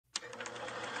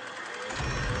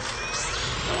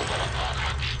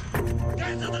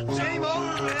Game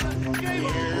over, man. Game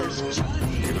over.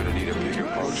 You're gonna need a big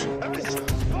approach.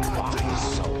 Why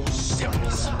so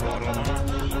serious? I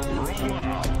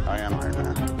am Iron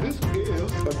Man. This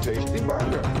is a tasty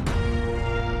burger.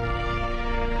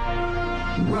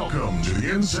 Welcome to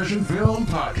the In Session Film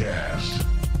Podcast.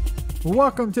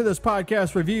 Welcome to this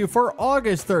podcast review for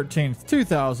August 13th,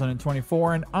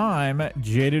 2024, and I'm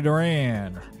Dìdi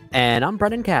Duran. And I'm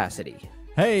Brendan Cassidy.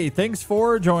 Hey, thanks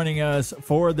for joining us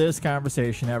for this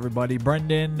conversation, everybody.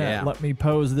 Brendan, let me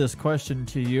pose this question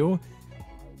to you.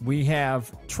 We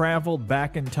have traveled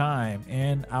back in time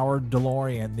in our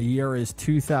DeLorean. The year is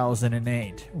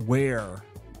 2008. Where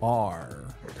are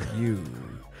you?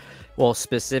 Well,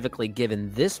 specifically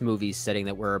given this movie's setting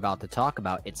that we're about to talk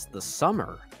about, it's the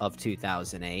summer of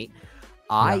 2008.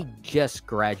 I just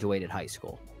graduated high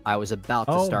school. I was about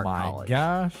to start college. Oh my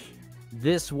gosh.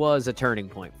 This was a turning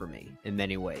point for me in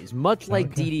many ways. Much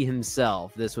like Dìdi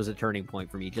himself, this was a turning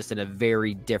point for me, just in a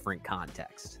very different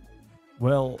context.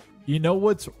 Well, you know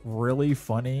what's really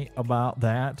funny about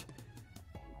that?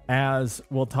 As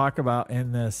we'll talk about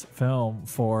in this film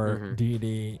for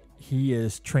Dìdi, he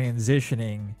is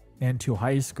transitioning into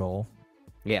high school.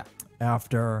 Yeah.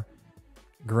 After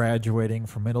graduating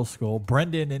from middle school.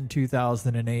 Brendan in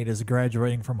 2008 is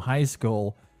graduating from high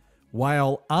school,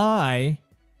 while I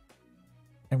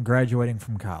am graduating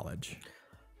from college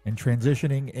and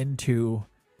transitioning into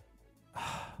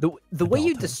the way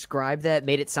you described that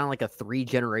made it sound like a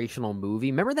 3-generational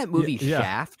movie. Remember that movie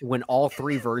Shaft, when all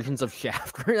 3 versions of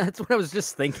Shaft were? That's what I was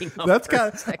just thinking of. That's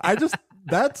kind of,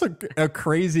 that's a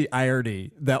crazy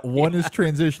irony that one is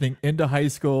transitioning into high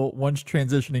school, one's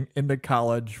transitioning into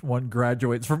college, one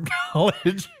graduates from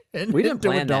college. And we didn't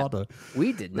plan that.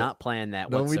 We did not plan that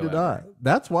whatsoever. No, we did not.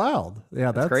 That's wild.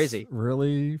 Yeah, that's crazy.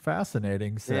 Really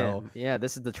fascinating. So yeah,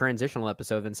 this is the transitional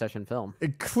episode of In Session Film.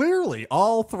 Clearly,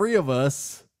 all 3 of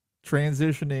us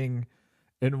transitioning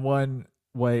in one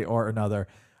way or another.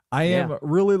 I am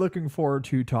really looking forward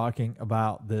to talking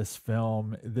about this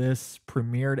film. This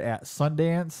premiered at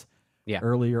Sundance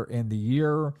earlier in the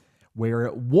year, where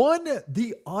it won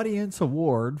the Audience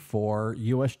Award for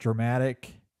U.S.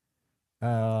 Dramatic.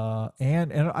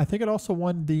 And I think it also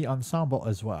won the ensemble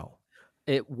as well.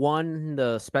 It won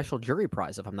the special jury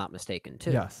prize, if I'm not mistaken,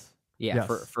 too. Yes. Yeah,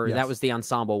 for that was the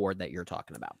ensemble award that you're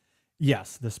talking about.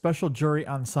 Yes, the special jury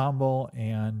ensemble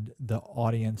and the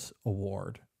audience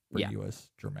award for U.S.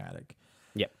 Dramatic.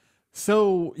 Yep.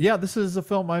 So, this is a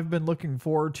film I've been looking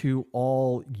forward to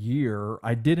all year.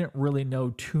 I didn't really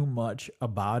know too much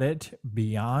about it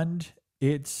beyond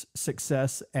its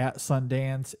success at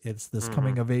Sundance. It's this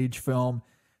coming-of-age film.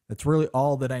 That's really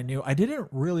all that I knew. I didn't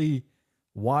really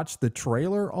watch the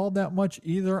trailer all that much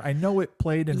either. I know it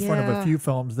played in front of a few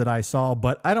films that I saw,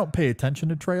 but I don't pay attention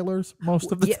to trailers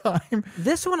most of the time.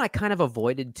 This one I kind of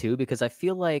avoided, too, because I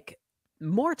feel like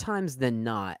more times than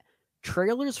not,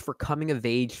 trailers for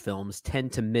coming-of-age films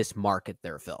tend to mismarket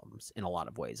their films in a lot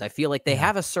of ways. I feel like they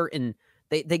have a certain...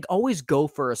 They always go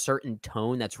for a certain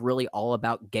tone that's really all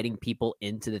about getting people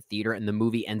into the theater, and the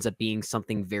movie ends up being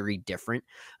something very different.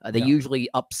 They usually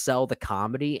upsell the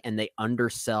comedy and they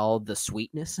undersell the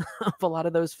sweetness of a lot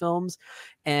of those films.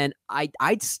 And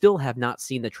I still have not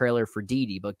seen the trailer for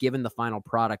Dìdi, but given the final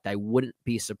product, I wouldn't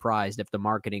be surprised if the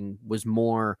marketing was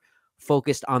more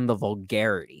focused on the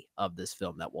vulgarity of this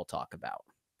film that we'll talk about.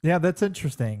 Yeah, that's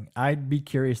interesting. I'd be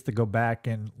curious to go back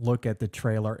and look at the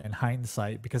trailer in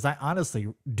hindsight, because I honestly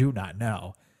do not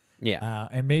know. Yeah.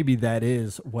 And maybe that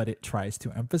is what it tries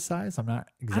to emphasize. I'm not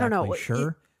exactly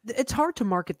sure. It's hard to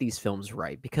market these films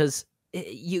right, because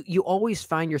you always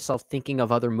find yourself thinking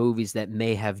of other movies that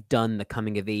may have done the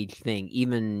coming of age thing,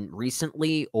 even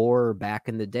recently or back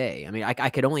in the day. I mean, I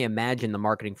could only imagine the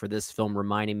marketing for this film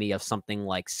reminding me of something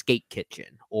like Skate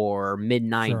Kitchen or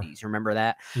mid-90s. Sure. Remember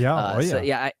that?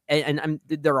 Yeah.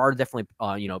 There are definitely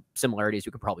similarities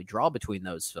we could probably draw between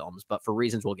those films, but for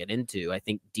reasons we'll get into, I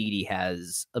think Dìdi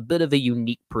has a bit of a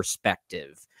unique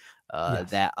perspective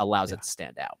that allows it to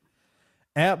stand out.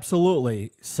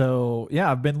 Absolutely. So,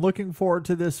 I've been looking forward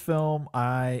to this film.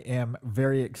 I am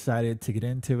very excited to get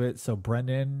into it. So,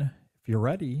 Brendan, if you're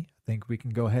ready, I think we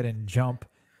can go ahead and jump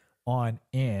on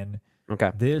in.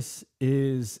 Okay. This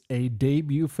is a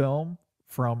debut film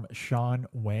from Sean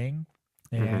Wang,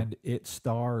 and it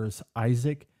stars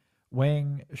Isaac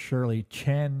Wang, Shirley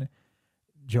Chen,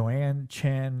 Joanne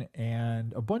Chen,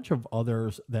 and a bunch of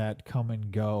others that come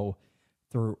and go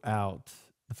throughout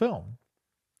the film.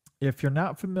 If you're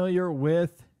not familiar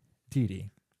with Dìdi,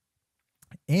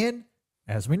 in,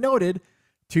 as we noted,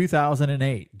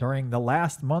 2008, during the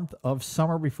last month of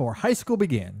summer before high school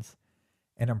begins,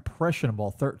 an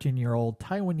impressionable 13-year-old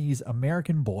Taiwanese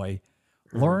American boy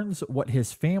learns what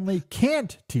his family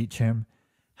can't teach him: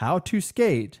 how to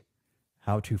skate,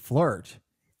 how to flirt,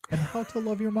 and how to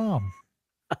love your mom.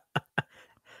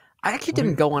 I actually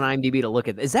didn't go on IMDb to look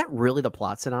at. Is that really the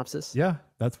plot synopsis? Yeah,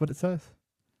 that's what it says.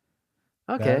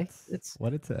 Okay, That's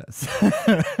what it says.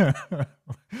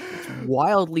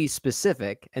 Wildly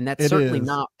specific, and that's It certainly is.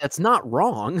 not. That's not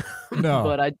wrong. No,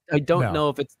 but I don't no. know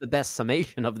if it's the best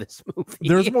summation of this movie.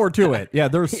 There's more to it. Yeah,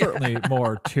 there's Yeah. certainly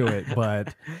more to it,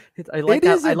 but I like it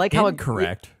how, isn't I like how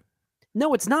incorrect.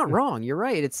 No, it's not wrong. You're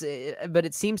right. But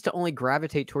it seems to only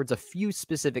gravitate towards a few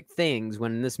specific things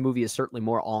when this movie is certainly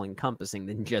more all-encompassing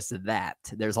than just that.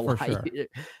 There's a For lot. sure.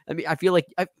 I mean, I feel like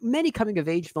many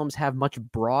coming-of-age films have much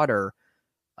broader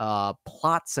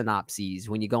plot synopses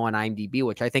when you go on IMDb,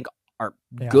 which I think are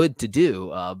Yeah. good to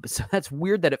do. So that's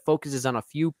weird that it focuses on a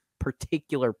few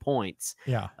particular points.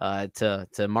 Yeah.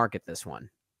 To market this one.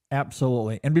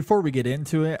 Absolutely. And before we get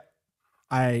into it,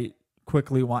 I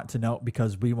quickly want to note,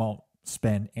 because we won't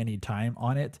spend any time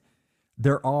on it,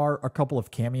 there are a couple of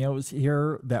cameos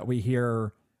here that we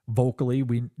hear vocally.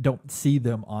 We don't see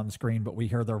them on screen, but we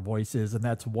hear their voices, and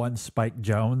that's one Spike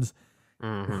Jonze,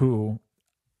 who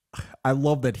I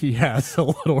love that he has a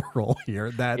little role here.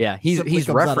 That he's simply comes out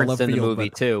of referenced left in the field, movie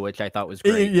but- too, which I thought was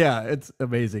great. Yeah, it's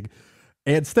amazing.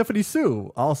 And Stephanie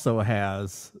Sue also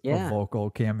has a vocal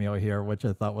cameo here, which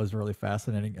I thought was really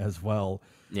fascinating as well.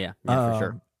 Yeah, for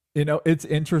sure. You know, it's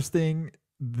interesting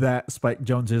that Spike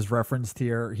Jonze is referenced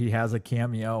here. He has a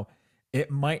cameo.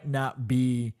 It might not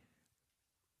be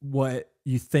what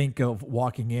you think of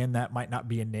walking in. That might not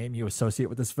be a name you associate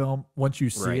with this film. Once you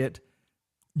see it,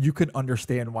 you can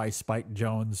understand why Spike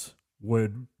Jonze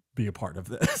would be a part of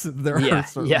this. There are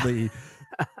certainly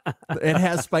it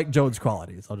has Spike Jonze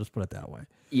qualities. I'll just put it that way.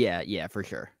 Yeah, for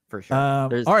sure. For all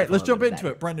right, let's jump into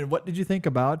it. Brendan, what did you think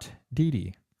about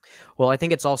Dìdi? Well, I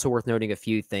think it's also worth noting a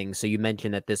few things. So you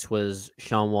mentioned that this was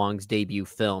Sean Wang's debut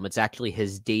film. It's actually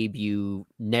his debut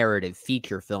narrative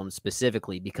feature film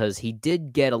specifically, because he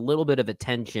did get a little bit of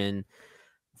attention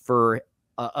for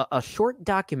a short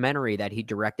documentary that he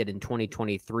directed in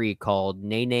 2023 called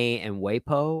Nene and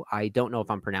Weipo. I don't know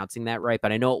if I'm pronouncing that right,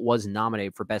 but I know it was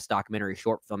nominated for Best Documentary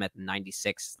Short Film at the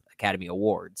 96th Academy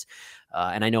Awards.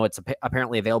 And I know it's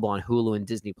apparently available on Hulu and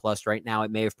Disney Plus right now. It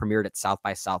may have premiered at South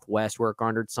by Southwest, where it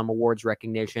garnered some awards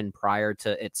recognition prior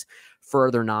to its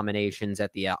further nominations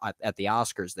at the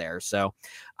Oscars there. So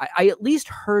I at least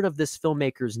heard of this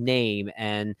filmmaker's name,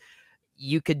 and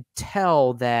you could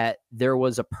tell that there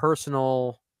was a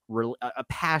personal a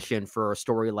passion for a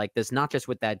story like this, not just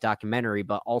with that documentary,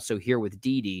 but also here with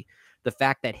Dìdi. The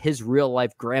fact that his real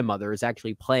life grandmother is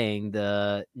actually playing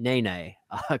the Nene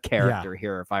character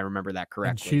here, if I remember that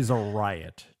correctly. And she's a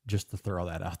riot, just to throw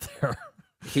that out there.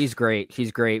 She's great.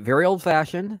 She's great. Very old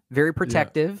fashioned, very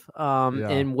protective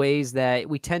in ways that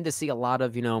we tend to see a lot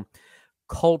of,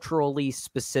 culturally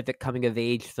specific coming of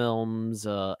age films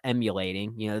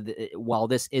emulating. While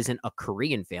this isn't a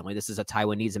Korean family, this is a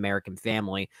Taiwanese American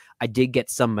family. I did get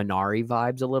some Minari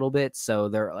vibes a little bit, so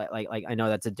they're like I know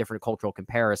that's a different cultural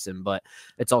comparison, but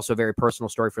it's also a very personal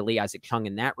story for Lee Isaac Chung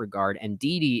in that regard. And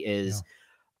Dìdi is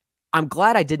I'm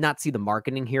glad I did not see the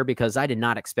marketing here, because I did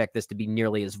not expect this to be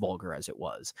nearly as vulgar as it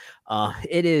was.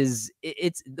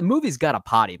 The movie's got a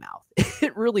potty mouth.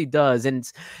 It really does. And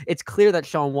it's clear that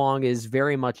Sean Wang is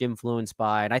very much influenced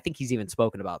by, and I think he's even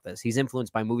spoken about this, he's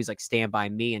influenced by movies like Stand By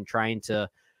Me and trying to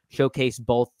showcase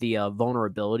both the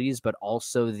vulnerabilities, but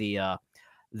also the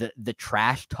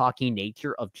trash talking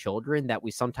nature of children that we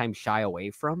sometimes shy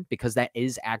away from, because that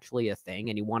is actually a thing.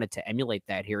 And he wanted to emulate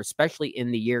that here, especially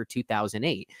in the year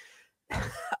 2008.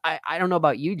 I don't know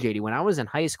about you, JD. When I was in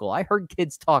high school, I heard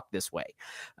kids talk this way.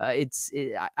 It's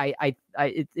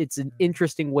an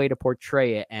interesting way to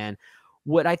portray it. And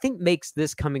what I think makes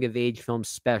this coming of age film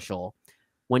special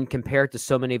when compared to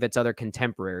so many of its other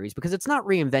contemporaries, because it's not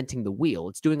reinventing the wheel.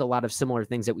 It's doing a lot of similar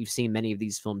things that we've seen many of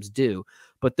these films do.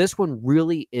 But this one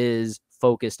really is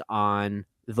focused on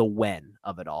the when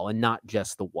of it all and not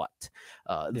just the what.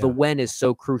 The when is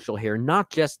so crucial here, not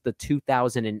just the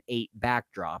 2008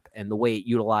 backdrop and the way it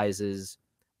utilizes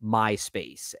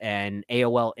MySpace and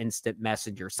AOL Instant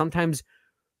Messenger, sometimes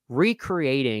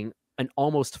recreating an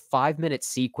almost 5-minute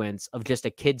sequence of just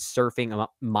a kid surfing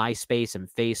MySpace and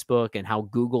Facebook and how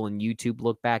Google and YouTube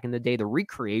looked back in the day. The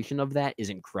recreation of that is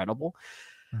incredible.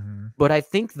 But I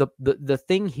think the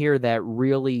thing here that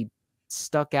really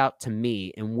stuck out to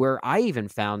me, and where I even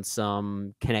found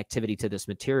some connectivity to this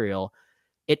material,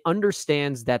 it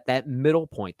understands that middle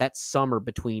point, that summer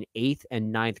between 8th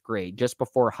and 9th grade, just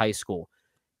before high school,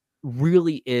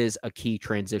 really is a key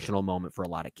transitional moment for a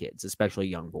lot of kids, especially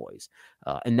young boys.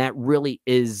 And that really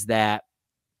is that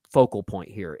focal point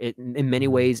here. In many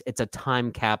ways, it's a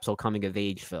time capsule coming of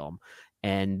age film.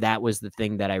 And that was the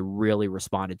thing that I really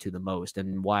responded to the most,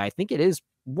 and why I think it is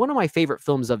one of my favorite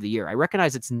films of the year. I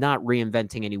recognize it's not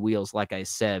reinventing any wheels, like I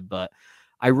said, but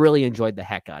I really enjoyed the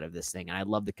heck out of this thing. And I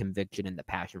love the conviction and the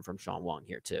passion from Sean Wang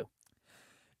here too.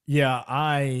 Yeah,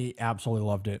 I absolutely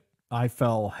loved it. I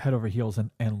fell head over heels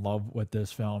in love with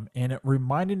this film. And it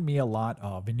reminded me a lot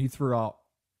of, and you threw out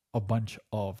a bunch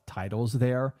of titles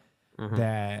there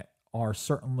that are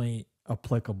certainly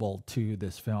applicable to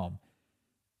this film.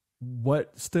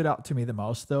 What stood out to me the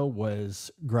most, though, was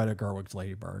Greta Gerwig's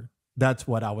Lady Bird. That's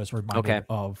what I was reminded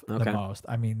of the most.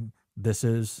 I mean, this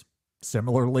is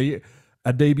similarly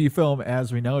a debut film,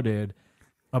 as we noted,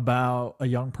 about a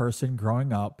young person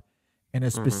growing up in a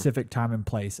specific time and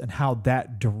place and how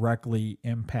that directly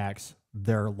impacts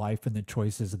their life and the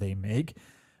choices they make.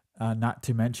 Not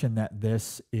to mention that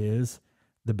this is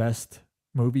the best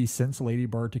movie since Lady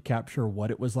Bird to capture what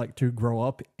it was like to grow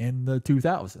up in the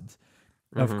 2000s.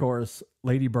 Of course,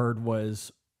 Lady Bird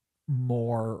was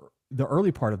more the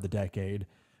early part of the decade,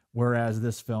 whereas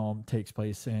this film takes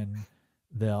place in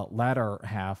the latter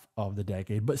half of the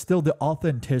decade. But still, the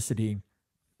authenticity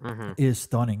is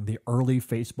stunning. The early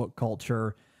Facebook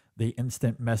culture, the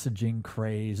instant messaging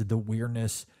craze, the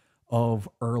weirdness of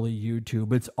early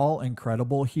YouTube. It's all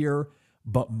incredible here.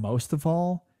 But most of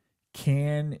all,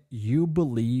 can you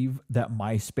believe that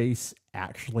MySpace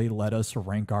actually let us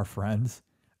rank our friends?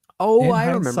 Oh, I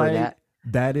remember that.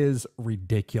 That is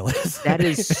ridiculous. That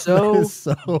is so,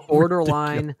 so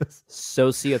borderline ridiculous.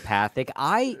 sociopathic.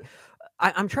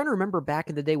 I'm trying to remember back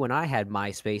in the day when I had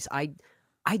MySpace.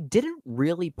 I didn't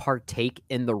really partake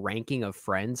in the ranking of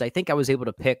friends. I think I was able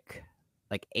to pick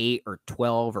like 8 or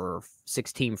 12 or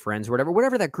 16 friends,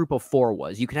 whatever that group of 4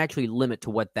 was. You can actually limit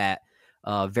to what that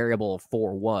variable of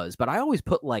 4 was. But I always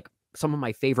put like some of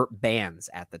my favorite bands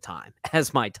at the time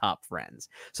as my top friends.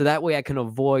 So that way I can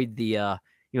avoid the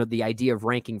the idea of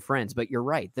ranking friends. But you're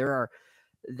right.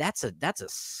 That's a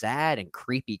sad and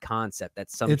creepy concept that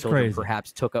some children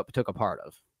perhaps took a part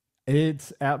of.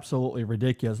 It's absolutely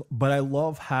ridiculous. But I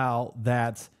love how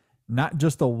that's not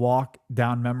just a walk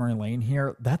down memory lane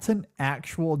here. That's an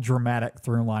actual dramatic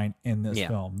through line in this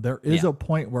film. There is a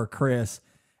point where Chris,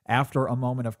 after a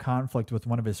moment of conflict with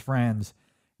one of his friends,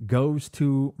 goes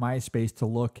to MySpace to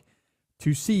look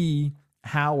to see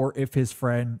how or if his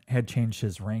friend had changed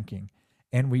his ranking.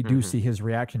 And we do see his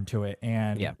reaction to it.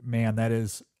 And man, that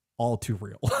is all too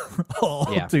real,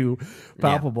 all too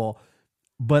palpable.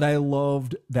 But I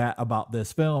loved that about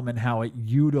this film and how it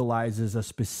utilizes a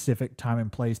specific time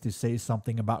and place to say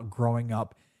something about growing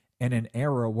up in an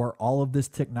era where all of this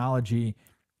technology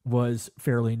was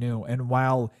fairly new. And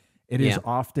while it is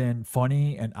often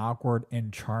funny and awkward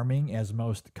and charming, as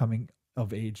most coming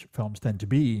of age films tend to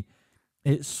be,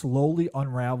 it slowly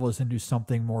unravels into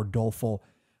something more doleful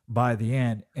by the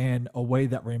end in a way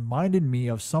that reminded me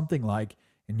of something like,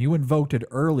 and you invoked it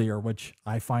earlier, which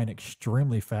I find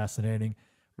extremely fascinating,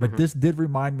 but this did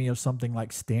remind me of something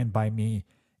like Stand By Me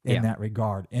in that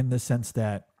regard, in the sense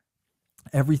that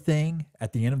everything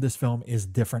at the end of this film is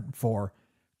different for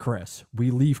Chris. We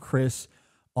leave Chris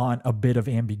on a bit of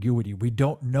ambiguity. We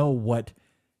don't know what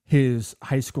his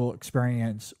high school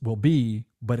experience will be,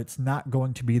 but it's not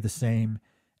going to be the same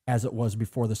as it was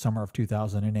before the summer of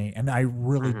 2008. And I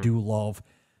really do love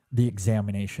the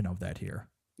examination of that here.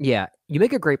 Yeah, you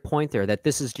make a great point there that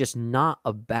this is just not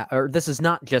about, or this is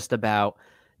not just about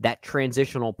that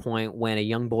transitional point when a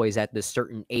young boy is at this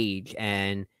certain age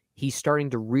and he's starting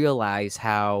to realize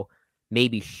how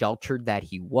maybe sheltered that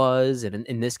he was, and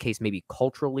in this case, maybe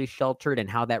culturally sheltered, and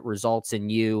how that results in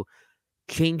you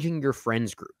changing your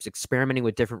friends groups, experimenting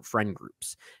with different friend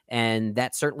groups. And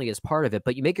that certainly is part of it.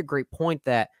 But you make a great point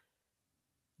that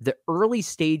the early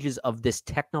stages of this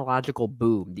technological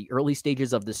boom, the early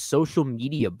stages of the social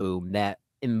media boom that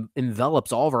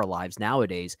envelops all of our lives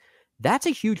nowadays, that's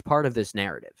a huge part of this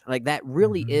narrative. Like that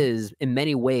really is in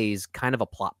many ways kind of a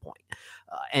plot point.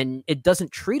 And it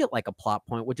doesn't treat it like a plot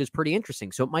point, which is pretty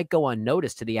interesting. So it might go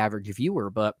unnoticed to the average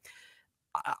viewer, but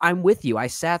I'm with you. I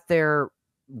sat there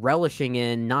relishing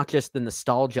in not just the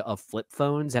nostalgia of flip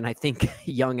phones, and I think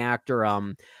young actor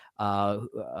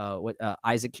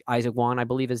Isaac Wang, I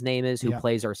believe his name is, who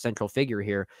plays our central figure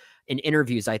here. In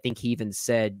interviews, I think he even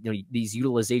said, these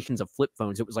utilizations of flip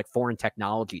phones, it was like foreign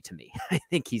technology to me. I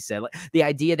think he said, like, the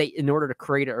idea that in order to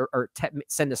create or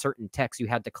send a certain text, you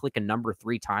had to click a number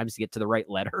 3 times to get to the right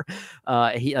letter.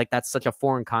 That's such a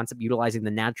foreign concept, utilizing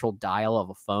the natural dial of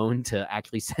a phone to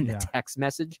actually send a text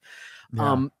message.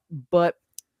 But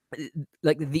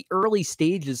like the early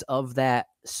stages of that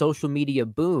social media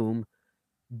boom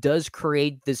does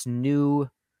create this new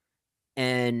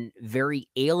and very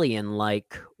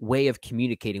alien-like way of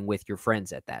communicating with your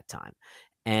friends at that time.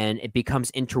 And it becomes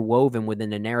interwoven within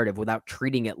the narrative without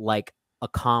treating it like a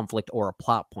conflict or a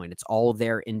plot point. It's all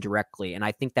there indirectly. And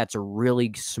I think that's a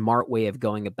really smart way of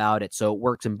going about it. So it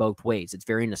works in both ways. It's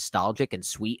very nostalgic and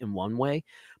sweet in one way,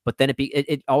 but then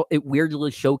it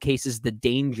weirdly showcases the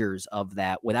dangers of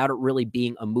that without it really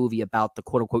being a movie about the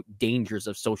quote unquote dangers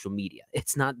of social media.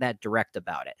 It's not that direct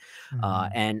about it.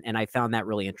 And I found that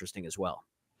really interesting as well.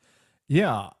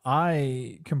 Yeah,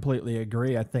 I completely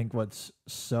agree. I think what's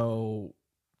so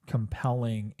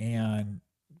compelling and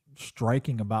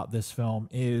striking about this film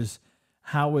is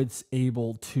how it's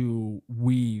able to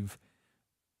weave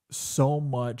so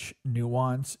much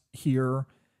nuance here,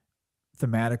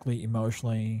 thematically,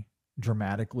 emotionally,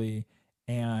 dramatically,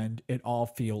 and it all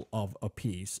feel of a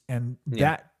piece. And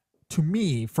that, to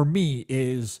me, for me,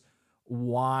 is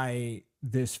why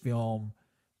this film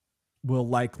will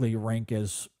likely rank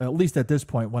as, at least at this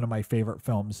point, one of my favorite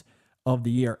films of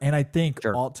the year. And I think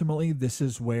ultimately this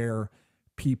is where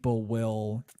people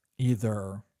will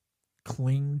either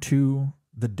cling to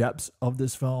the depths of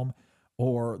this film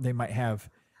or they might have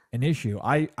an issue.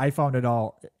 I found it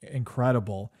all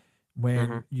incredible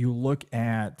when you look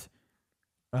at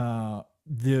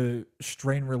the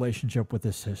strained relationship with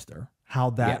his sister,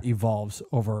 how that evolves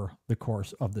over the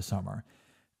course of the summer.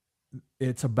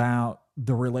 It's about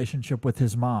the relationship with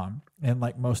his mom. And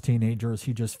like most teenagers,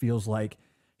 he just feels like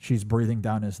she's breathing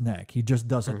down his neck. He just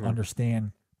doesn't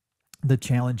understand the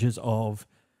challenges of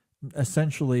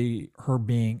essentially her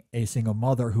being a single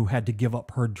mother who had to give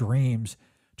up her dreams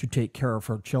to take care of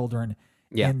her children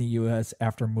in the U.S.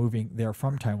 after moving there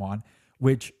from Taiwan,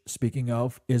 which, speaking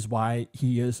of, is why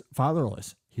he is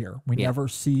fatherless here. We never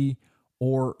see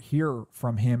or hear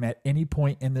from him at any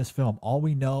point in this film. All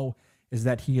we know is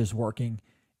that he is working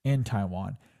in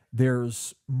Taiwan.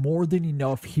 There's more than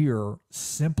enough here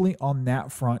simply on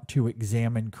that front to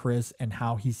examine Chris and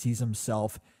how he sees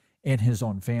himself in his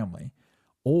own family,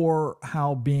 or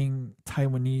how being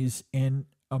Taiwanese in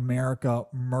America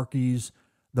murkies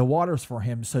the waters for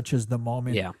him, such as the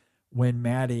moment when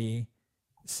Maddie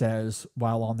says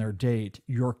while on their date,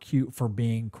 "You're cute for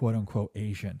being quote unquote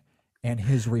Asian," and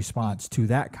his response to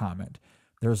that comment.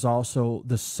 There's also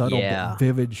the subtle but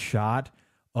vivid shot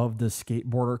of the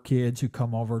skateboarder kids who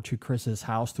come over to Chris's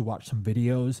house to watch some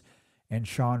videos, and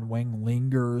Sean Wang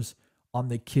lingers on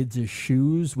the kids'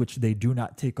 shoes, which they do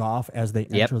not take off as they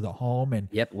enter the home. And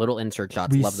little insert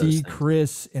shots. We Love those see things.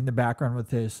 Chris in the background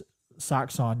with his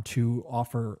socks on to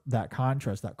offer that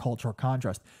contrast, that cultural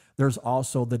contrast. There's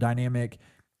also the dynamic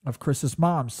of Chris's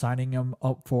mom signing him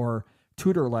up for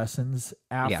tutor lessons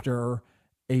after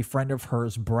a friend of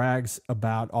hers brags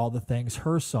about all the things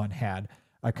her son had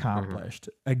accomplished.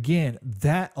 Again,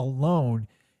 that alone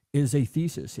is a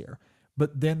thesis here.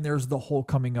 But then there's the whole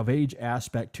coming of age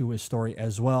aspect to his story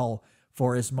as well.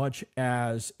 For as much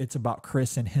as it's about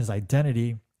Chris and his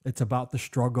identity, it's about the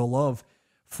struggle of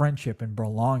friendship and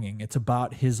belonging. It's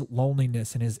about his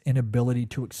loneliness and his inability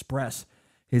to express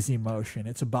his emotion.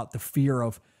 It's about the fear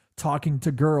of talking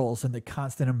to girls and the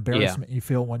constant embarrassment you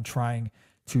feel when trying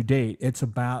to date. It's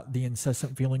about the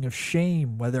incessant feeling of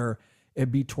shame, whether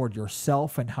it be toward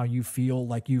yourself and how you feel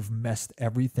like you've messed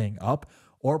everything up,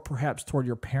 or perhaps toward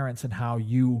your parents and how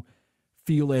you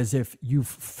feel as if you've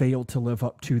failed to live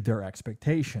up to their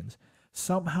expectations.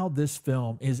 Somehow this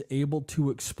film is able to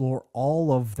explore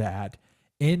all of that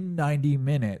in 90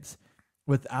 minutes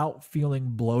without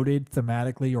feeling bloated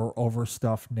thematically or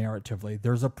overstuffed narratively.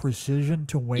 There's a precision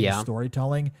to Wayne's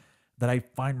storytelling that I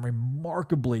find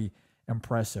remarkably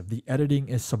impressive. The editing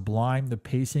is sublime. The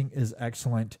pacing is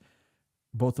excellent.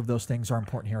 Both of those things are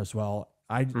important here as well.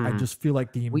 I just feel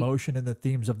like the emotion and the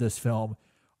themes of this film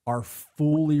are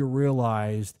fully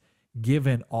realized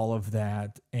given all of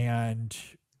that. And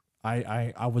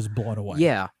I was blown away.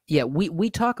 Yeah. We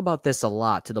talk about this a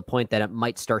lot to the point that it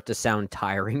might start to sound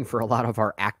tiring for a lot of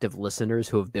our active listeners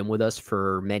who have been with us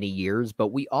for many years, but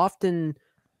we often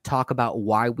talk about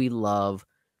why we love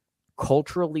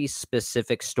culturally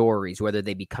specific stories, whether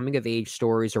they be coming of age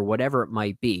stories or whatever it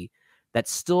might be, that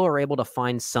still are able to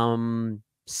find some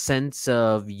sense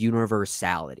of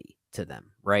universality to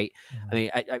them, right? I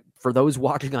mean, I for those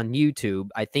watching on YouTube,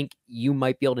 I think you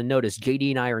might be able to notice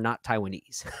JD and I are not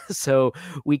Taiwanese, so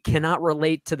we cannot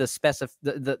relate to the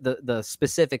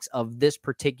specifics of this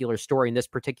particular story in this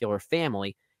particular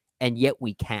family, and yet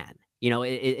we can. You know,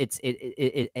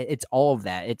 it's all of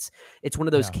that. It's one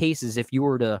of those cases. If you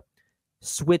were to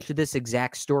switch this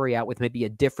exact story out with maybe a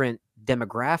different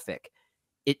demographic,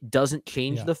 it doesn't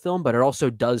change Yeah. the film, but it also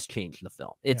does change the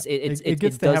film. It's Yeah. it, it's it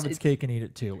gets it to does have its it, cake and eat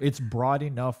it too. It's broad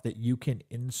enough that you can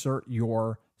insert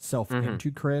yourself Mhm.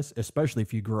 into Chris, especially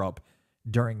if you grew up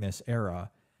during this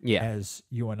era, yeah, as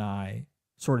you and I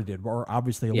sort of did. We're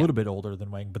obviously a Yeah. little bit older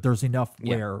than Wang, but there's enough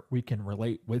Yeah. where we can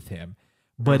relate with him.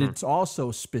 But Mhm. it's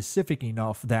also specific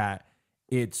enough that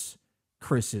it's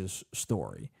Chris's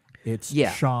story. It's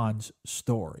Yeah. Sean's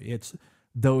story. It's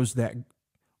those that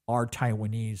are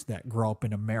Taiwanese that grow up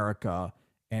in America.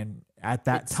 And at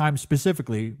that It's- time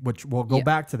specifically, which we'll go Yeah.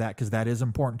 back to that because that is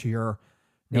important to your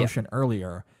Yeah. notion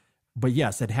earlier. But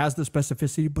yes, it has the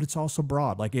specificity, but it's also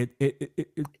broad. Like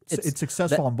it's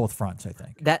successful on both fronts, I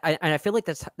think. and I feel like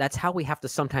that's how we have to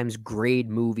sometimes grade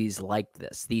movies like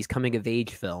this, these coming of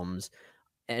age films,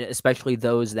 and especially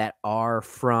those that are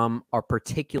from a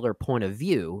particular point of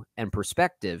view and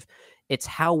perspective. It's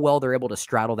how well they're able to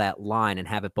straddle that line and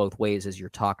have it both ways, as you're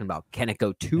talking about. Can it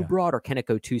go too Yeah. broad or can it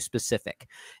go too specific?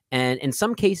 And in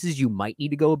some cases, you might need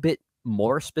to go a bit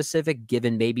more specific,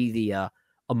 given maybe the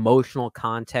emotional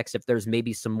context. If there's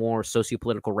maybe some more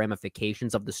sociopolitical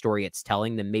ramifications of the story it's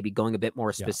telling, then maybe going a bit more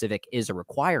Yeah. specific is a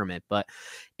requirement. But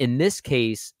in this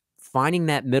case, finding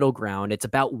that middle ground, it's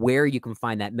about where you can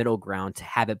find that middle ground to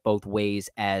have it both ways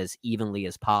as evenly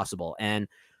as possible. And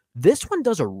this one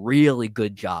does a really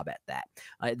good job at that.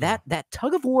 That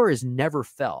tug of war is never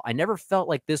felt. I never felt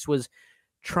like this was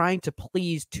trying to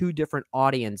please two different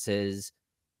audiences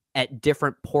at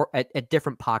different at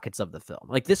different pockets of the film.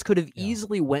 Like, this could have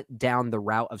easily went down the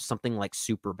route of something like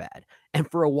Superbad. And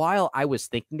for a while, I was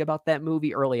thinking about that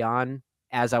movie early on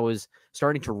as I was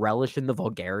starting to relish in the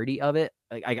vulgarity of it,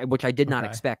 which I did not Okay.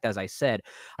 expect. As I said,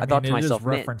 I mean, thought to it is myself,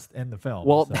 man, referenced in the film.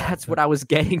 well, so that's what I was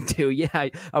getting to. Yeah,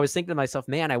 I was thinking to myself,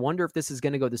 man, I wonder if this is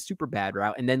going to go the Superbad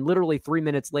route. And then literally 3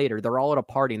 minutes later, they're all at a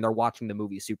party and they're watching the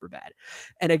movie Superbad.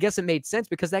 And I guess it made sense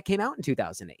because that came out in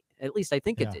 2008. At least I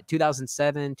think it did.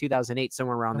 2007, 2008,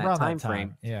 somewhere around that time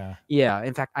frame. Yeah. Yeah.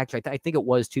 In fact, actually, I think it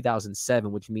was 2007,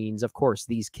 which means, of course,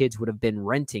 these kids would have been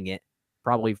renting it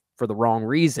probably for the wrong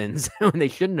reasons when they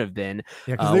shouldn't have been.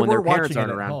 Yeah, because they when their were parents watching it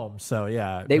aren't at around. home. So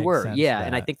yeah, it They makes were, sense yeah.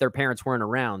 And I that- think their parents weren't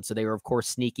around. So they were, of course,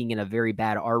 sneaking in a very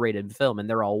bad R-rated film. And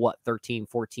they're all, what, 13,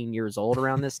 14 years old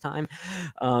around this time?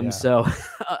 So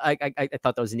I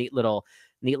thought that was a neat little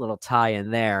tie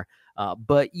in there.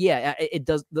 But yeah, it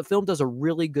does. The film does a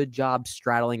really good job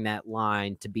straddling that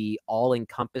line to be all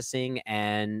encompassing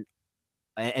and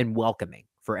welcoming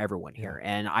for everyone here.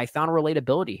 And I found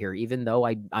relatability here, even though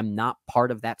I'm not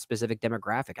part of that specific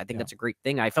demographic. I think that's a great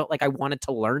thing. I felt like I wanted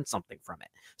to learn something from it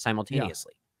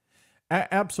simultaneously.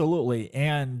 Absolutely.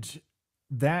 And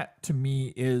that to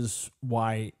me is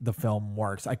why the film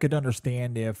works. I could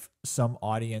understand if some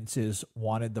audiences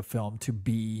wanted the film to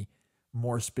be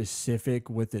more specific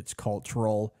with its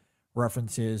cultural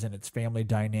references and its family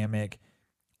dynamic,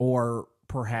 or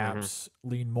perhaps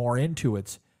lean more into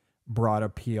its broad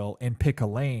appeal and pick a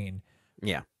lane.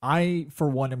 Yeah. I, for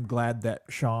one, am glad that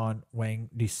Sean Wang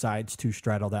decides to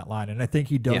straddle that line. And I think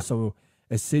he does so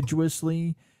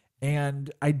assiduously.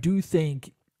 And I do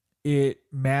think it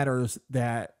matters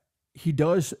that he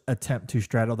does attempt to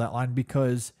straddle that line,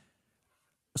 because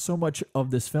so much of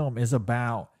this film is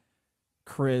about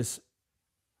Chris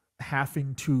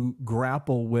having to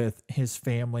grapple with his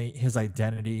family, his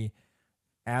identity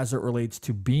as it relates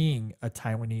to being a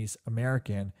Taiwanese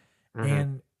American,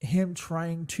 and him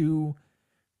trying to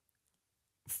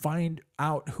find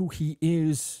out who he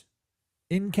is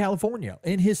in California,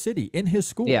 in his city, in his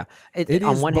school. Yeah. It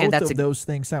on is one both hand, that's of those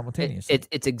things simultaneously.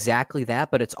 it's exactly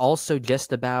that, but it's also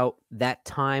just about that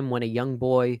time when a young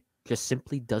boy just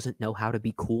simply doesn't know how to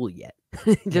be cool yet.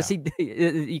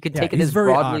 You could take it he's as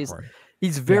very broadly as awkward.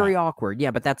 he's very awkward.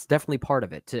 Yeah, but that's definitely part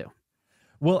of it too.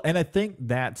 Well, and I think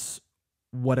that's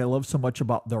what I love so much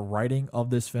about the writing of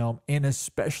this film, and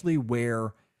especially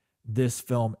where this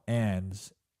film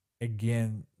ends.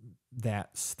 Again,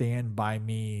 that Stand By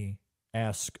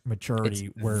Me-esque maturity,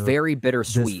 It's where very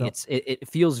bittersweet. film- It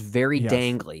feels very Yes.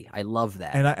 dangly. I love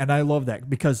that. and I love that,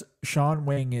 because Sean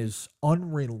Wang is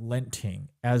unrelenting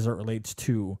as it relates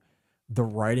to the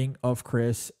writing of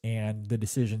Chris and the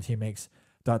decisions he makes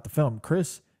throughout the film.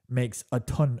 Chris makes a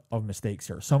ton of mistakes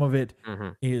here. Some of it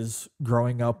is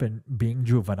growing up and being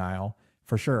juvenile,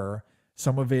 for sure.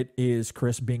 Some of it is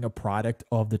Chris being a product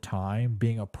of the time,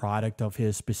 being a product of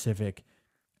his specific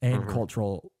and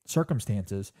cultural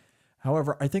circumstances.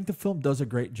 However, I think the film does a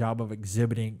great job of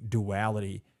exhibiting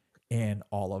duality in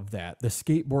all of that. The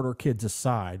skateboarder kids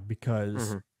aside,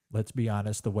 because let's be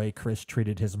honest, the way Chris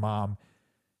treated his mom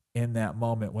in that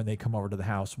moment when they come over to the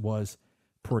house was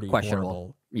pretty Questionable.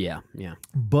 horrible. Yeah.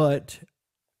 But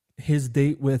his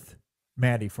date with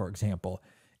Maddie, for example.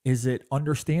 Is it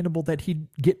understandable that he'd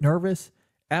get nervous?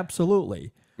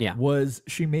 Absolutely. Yeah. Was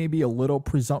she maybe a little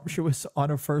presumptuous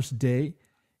on a first date?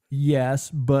 Yes,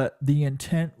 but the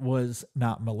intent was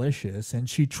not malicious. And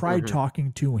she tried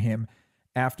talking to him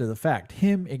after the fact.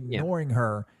 Him ignoring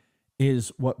her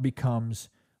is what becomes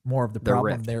more of the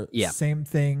problem rift. there. Yeah. Same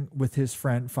thing with his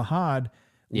friend Fahad,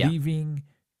 leaving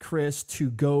Chris to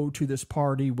go to this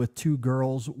party with two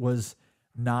girls was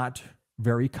not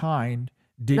very kind.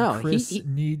 Did Chris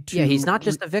need to... Yeah, he's not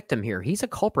just a victim here. He's a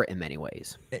culprit in many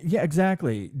ways. Yeah,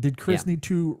 exactly. Did Chris need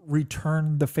to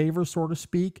return the favor, so to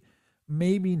speak?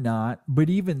 Maybe not.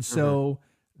 But even so,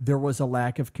 there was a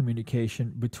lack of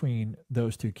communication between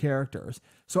those two characters.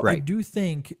 So I do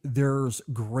think there's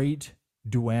great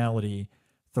duality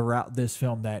throughout this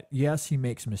film that, yes, he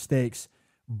makes mistakes,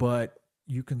 but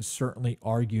you can certainly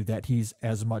argue that he's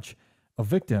as much a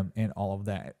victim in all of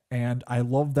that. And I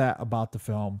love that about the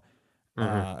film,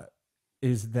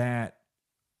 is that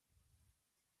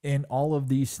in all of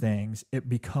these things, it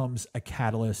becomes a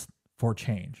catalyst for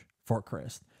change for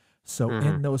Chris. So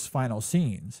in those final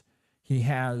scenes, he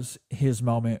has his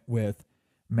moment with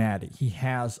Maddie. He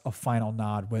has a final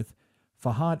nod with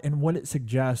Fahad. And what it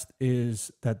suggests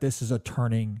is that this is a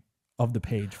turning of the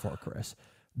page for Chris.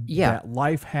 Yeah. That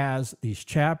life has these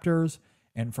chapters.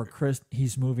 And for Chris,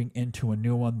 he's moving into a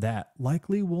new one that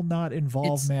likely will not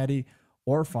involve Maddie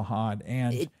or Fahad.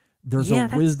 And there's a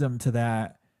wisdom to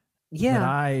that that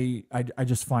I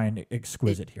just find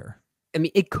exquisite here. I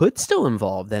mean, it could still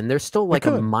involve then. There's still like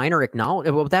a minor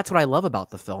acknowledgement. Well, that's what I love about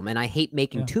the film. And I hate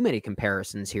making too many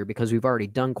comparisons here because we've already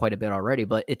done quite a bit already.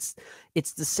 But it's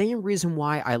the same reason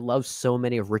why I love so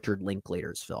many of Richard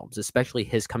Linklater's films, especially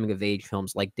his coming of age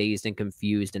films like Dazed and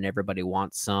Confused and Everybody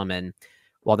Wants Some. And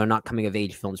while they're not coming of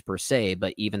age films per se,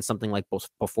 but even something like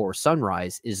Before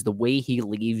Sunrise is the way he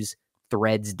leaves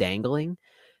threads dangling.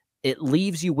 It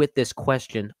leaves you with this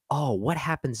question, oh, what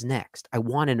happens next? I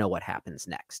want to know what happens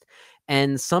next.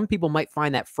 And some people might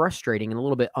find that frustrating and a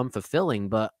little bit unfulfilling,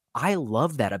 but I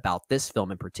love that about this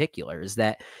film in particular, is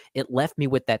that it left me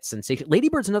with that sensation. Lady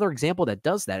Bird's another example that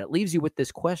does that. It leaves you with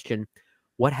this question,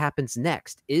 what happens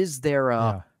next? Is there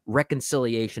a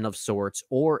reconciliation of sorts,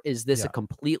 or is this a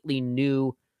completely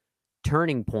new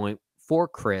turning point for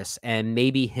Chris and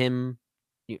maybe him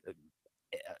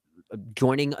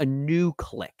joining a new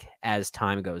clique as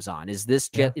time goes on? Is this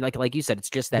just like you said, it's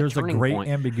just that there's turning a great point.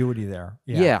 ambiguity there.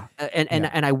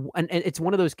 And it's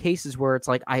one of those cases where it's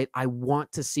like I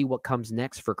want to see what comes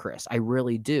next for Chris. I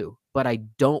really do, but I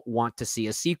don't want to see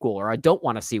a sequel, or I don't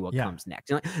want to see what comes next.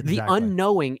 The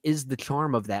unknowing is the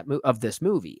charm of this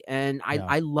movie, and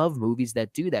I love movies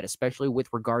that do that, especially with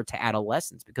regard to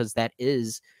adolescence, because that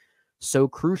is so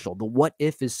crucial. The what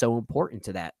if is so important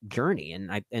to that journey,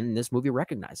 and this movie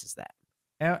recognizes that.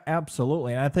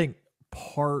 Absolutely. And I think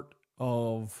part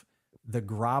of the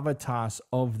gravitas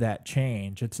of that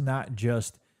change, it's not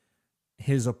just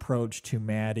his approach to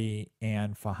Maddie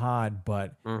and Fahad,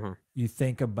 but you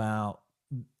think about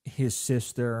his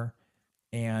sister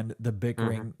and the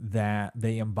bickering that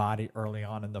they embody early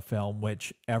on in the film,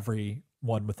 which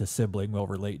everyone with a sibling will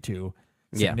relate to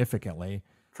significantly.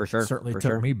 For sure. Certainly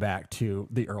took me back to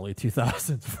the early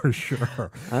 2000s for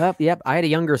sure. Yep. I had a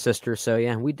younger sister, so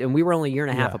we were only a year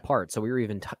and a half apart, so we were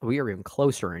even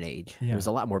closer in age. There was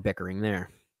a lot more bickering there.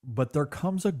 But there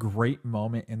comes a great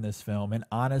moment in this film, and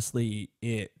honestly,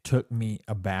 it took me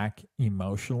aback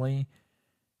emotionally.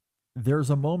 There's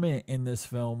a moment in this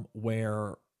film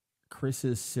where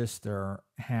Chris's sister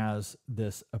has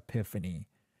this epiphany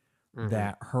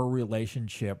that her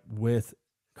relationship with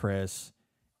Chris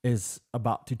is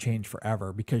about to change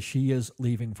forever because she is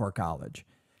leaving for college.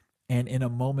 And in a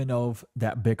moment of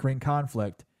that bickering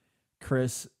conflict,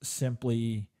 Chris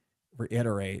simply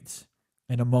reiterates,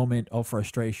 in a moment of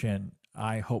frustration,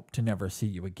 I hope to never see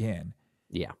you again.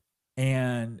 Yeah.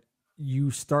 And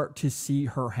you start to see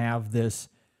her have this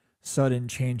sudden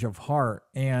change of heart.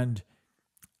 And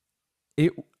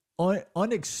it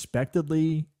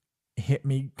unexpectedly hit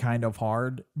me kind of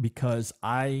hard because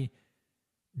I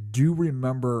do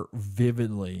remember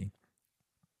vividly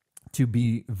to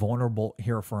be vulnerable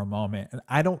here for a moment. And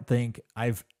I don't think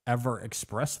I've ever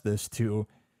expressed this to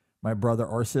my brother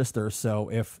or sister. So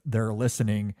if they're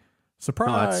listening, surprise.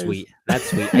 Oh, that's sweet. That's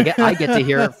sweet. I get to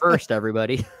hear it first,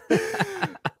 everybody.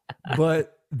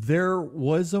 But there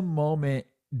was a moment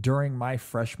during my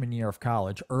freshman year of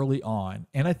college early on.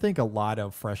 And I think a lot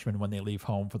of freshmen, when they leave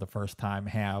home for the first time,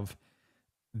 have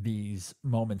these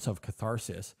moments of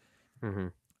catharsis.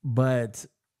 But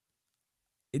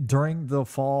during the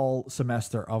fall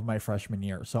semester of my freshman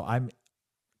year, so I'm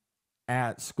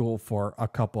at school for a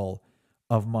couple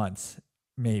of months,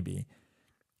 maybe.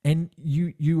 And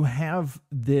you have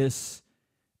this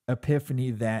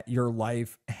epiphany that your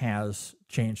life has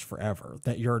changed forever,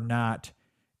 that you're not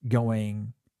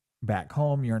going back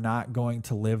home, you're not going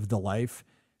to live the life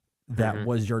that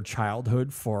was your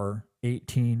childhood for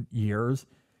 18 years.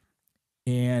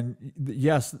 And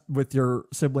yes, with your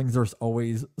siblings, there's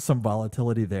always some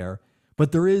volatility there,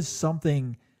 but there is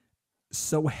something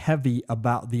so heavy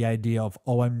about the idea of,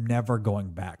 oh, I'm never going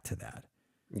back to that.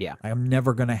 Yeah. I'm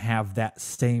never going to have that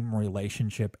same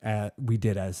relationship we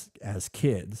did as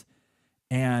kids.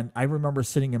 And I remember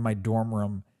sitting in my dorm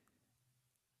room,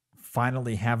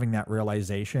 finally having that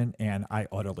realization, and I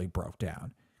utterly broke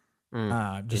down.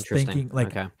 Just thinking,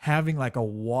 like, having like a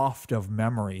waft of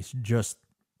memories just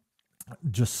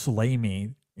slay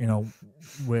me, you know,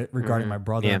 regarding my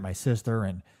brother and my sister,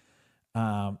 and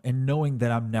knowing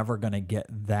that I'm never going to get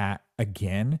that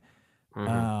again,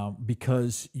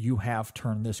 because you have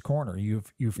turned this corner,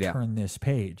 you've turned this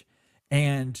page,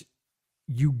 and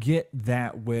you get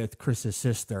that with Chris's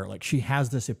sister. Like, she has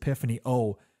this epiphany,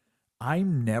 oh,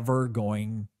 I'm never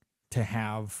going to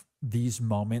have these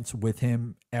moments with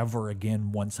him ever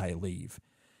again once I leave.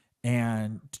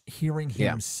 And hearing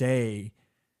him say,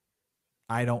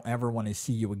 I don't ever want to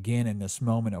see you again, in this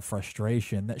moment of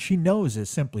frustration that she knows is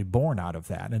simply born out of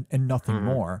that and nothing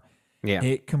more. Yeah.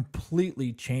 It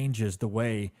completely changes the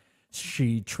way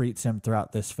she treats him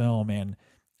throughout this film. And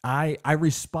I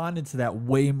responded to that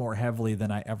way more heavily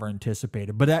than I ever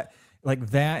anticipated. But that,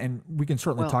 and we can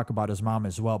certainly talk about his mom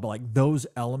as well, but like those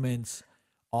elements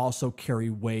also carry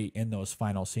weight in those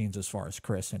final scenes as far as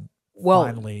Chris and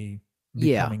finally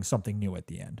becoming something new at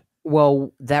the end.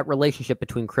 Well, that relationship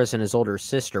between Chris and his older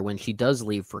sister, when she does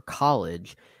leave for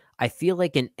college, I feel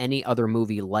like in any other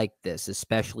movie like this,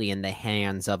 especially in the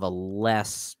hands of a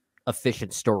less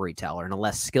efficient storyteller and a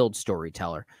less skilled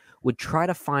storyteller, would try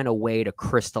to find a way to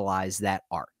crystallize that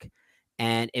arc.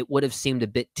 And it would have seemed a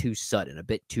bit too sudden, a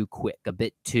bit too quick, a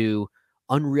bit too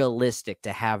unrealistic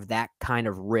to have that kind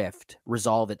of rift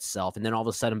resolve itself. And then all of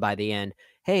a sudden by the end,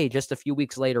 hey, just a few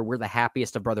weeks later, we're the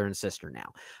happiest of brother and sister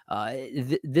now.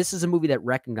 This is a movie that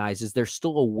recognizes there's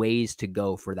still a ways to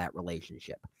go for that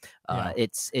relationship.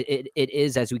 It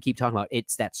is, as we keep talking about,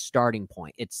 it's that starting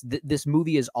point. This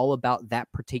movie is all about that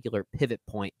particular pivot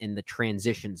point in the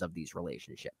transitions of these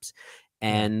relationships,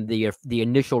 and the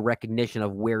initial recognition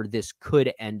of where this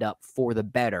could end up for the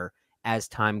better as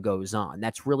time goes on.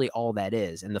 That's really all that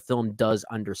is. And the film does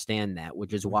understand that,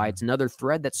 which is why it's another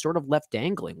thread that's sort of left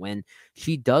dangling. When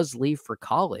she does leave for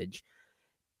college,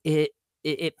 it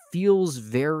feels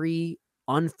very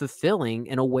unfulfilling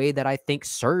in a way that I think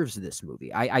serves this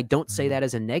movie. I don't say that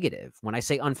as a negative. When I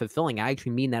say unfulfilling, I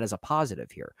actually mean that as a positive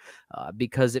here,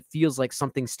 because it feels like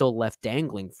something's still left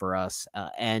dangling for us.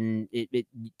 And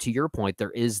to your point,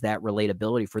 there is that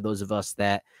relatability for those of us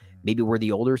that maybe we're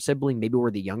the older sibling, maybe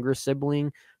we're the younger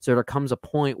sibling. So there comes a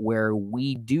point where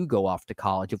we do go off to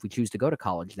college, if we choose to go to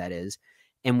college, that is,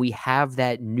 and we have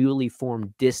that newly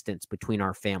formed distance between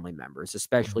our family members,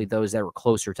 especially those that were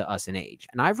closer to us in age.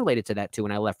 And I've related to that too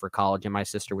when I left for college and my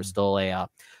sister was still a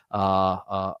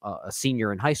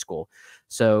senior in high school.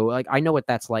 So like, I know what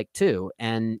that's like too.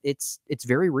 And it's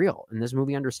very real. And this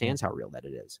movie understands how real that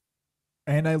it is.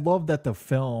 And I love that the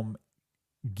film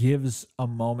gives a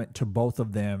moment to both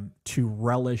of them to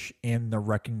relish in the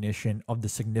recognition of the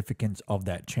significance of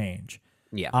that change.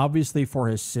 Yeah. Obviously for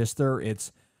his sister,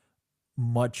 it's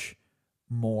much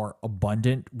more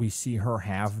abundant. We see her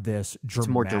have this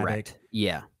dramatic, more direct,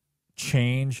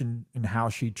 change in how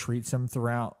she treats him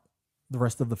throughout the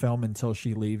rest of the film until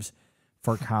she leaves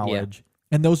for college.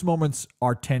 And those moments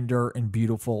are tender and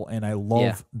beautiful, and I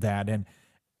love that. And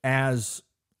as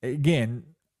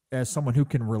someone who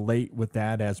can relate with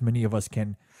that, as many of us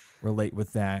can relate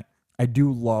with that, I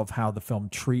do love how the film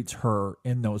treats her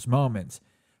in those moments.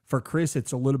 For Chris,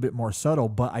 it's a little bit more subtle,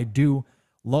 but I do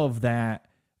love that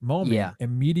moment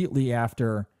immediately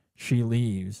after she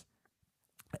leaves.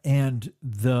 And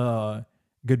the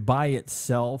goodbye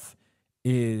itself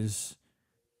is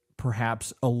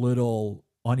perhaps a little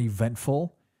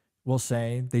uneventful, we'll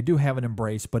say. They do have an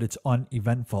embrace, but it's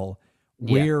uneventful.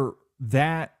 Where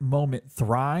that moment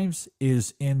thrives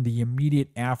is in the immediate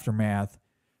aftermath,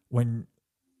 when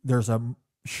there's a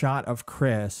shot of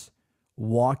Chris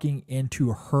walking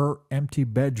into her empty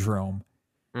bedroom,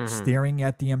 staring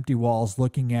at the empty walls,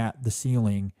 looking at the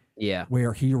ceiling,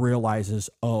 where he realizes,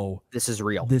 oh, this is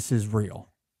real. This is real.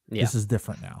 This is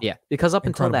different now. Yeah, because up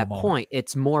until that point,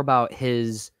 it's more about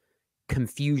his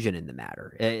confusion in the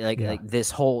matter. Yeah. Like this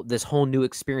whole new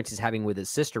experience he's having with his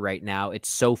sister right now, it's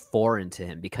so foreign to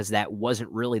him because that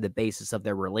wasn't really the basis of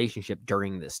their relationship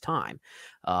during this time.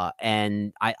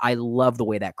 And I love the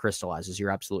way that crystallizes.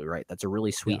 You're absolutely right. That's a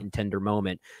really sweet and tender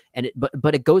moment. And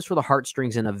but it goes for the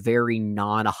heartstrings in a very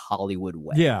non-Hollywood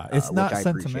way. Yeah, it's not which I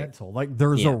appreciate. sentimental. Like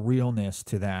there's a realness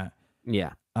to that.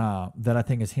 Yeah. That I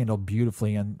think is handled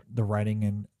beautifully in the writing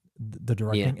and the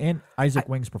directing and Isaac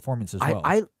Wang's performance as well.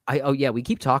 Oh yeah, we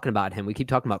keep talking about him. We keep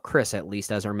talking about Chris at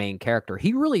least as our main character.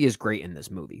 He really is great in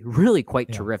this movie. Really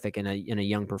quite terrific in a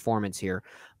young performance here.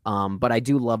 But I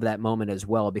do love that moment as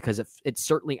well because it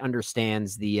certainly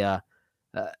understands the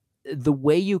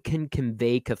way you can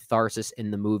convey catharsis in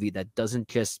the movie that doesn't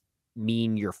just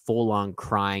mean you're full on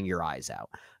crying your eyes out.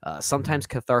 Sometimes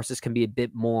catharsis can be a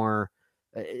bit more.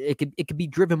 It could be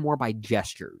driven more by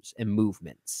gestures and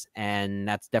movements, and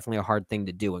that's definitely a hard thing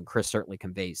to do. And Chris certainly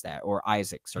conveys that, or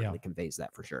Isaac certainly conveys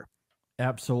that for sure.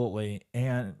 Absolutely,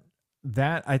 and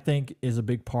that I think is a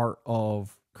big part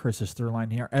of Chris's through line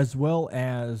here, as well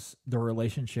as the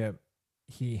relationship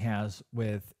he has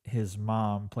with his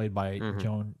mom, played by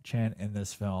Joan Chen in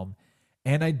this film.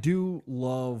 And I do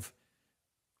love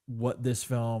what this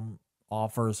film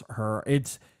offers her.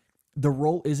 The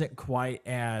role isn't quite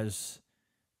as.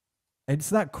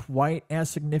 It's not quite as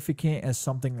significant as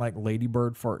something like Lady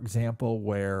Bird, for example,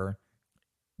 where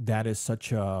that is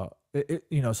such a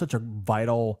such a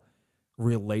vital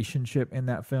relationship in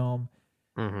that film.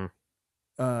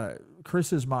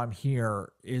 Chris's mom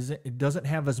here it doesn't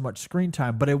have as much screen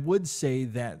time, but I would say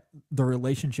that the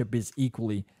relationship is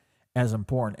equally as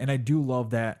important. And I do love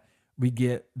that we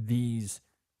get these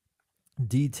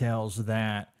details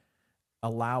that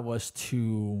allow us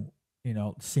to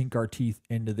sink our teeth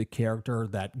into the character,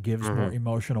 that gives more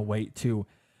emotional weight to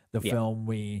the film.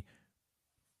 We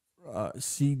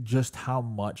see just how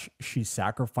much she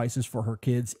sacrifices for her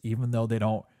kids, even though they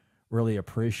don't really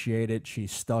appreciate it.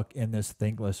 She's stuck in this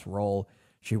thankless role.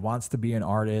 She wants to be an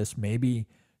artist. Maybe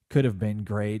could have been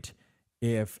great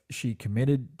if she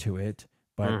committed to it,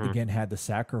 but again, had to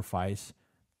sacrifice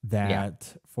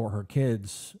that for her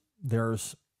kids.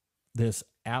 There's this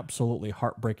absolutely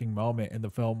heartbreaking moment in the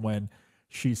film when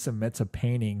she submits a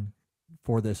painting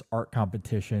for this art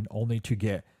competition only to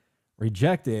get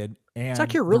rejected. And it's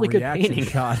like a really good painting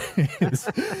shot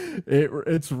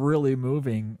it's really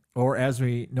moving. Or as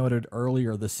we noted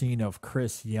earlier, the scene of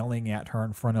Chris yelling at her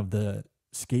in front of the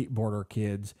skateboarder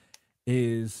kids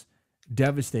is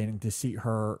devastating to see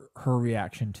her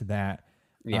reaction to that.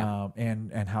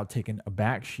 And how taken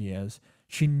aback she is.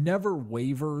 She never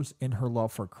wavers in her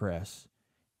love for Chris,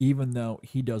 even though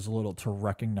he does little to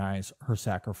recognize her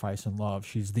sacrifice and love.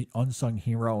 She's the unsung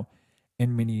hero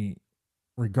in many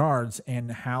regards, and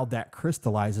how that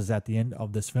crystallizes at the end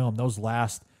of this film. Those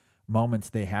last moments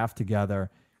they have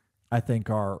together, I think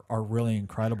are really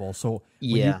incredible. So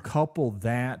when you couple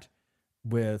that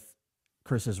with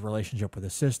Chris's relationship with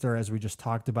his sister, as we just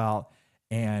talked about,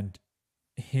 and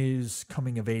his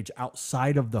coming of age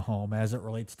outside of the home as it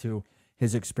relates to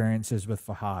his experiences with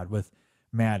Fahad, with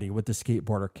Maddie, with the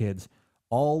skateboarder kids,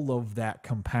 all of that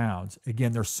compounds.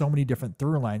 Again, there's so many different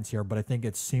through lines here, but I think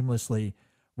it's seamlessly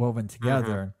woven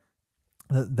together.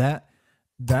 That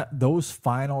those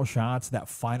final shots, that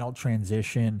final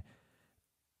transition,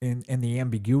 in the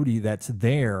ambiguity that's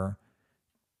there.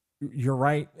 You're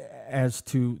right as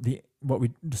to what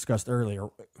we discussed earlier.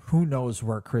 Who knows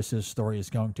where Chris's story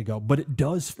is going to go, but it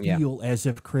does feel as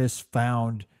if Chris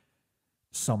found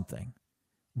something.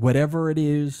 Whatever it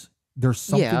is, there's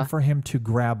something for him to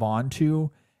grab onto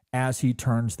as he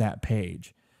turns that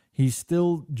page. He's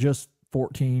still just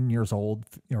 14 years old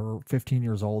or 15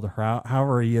 years old, or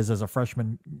however he is as a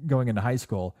freshman going into high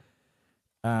school.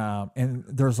 And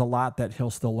there's a lot that he'll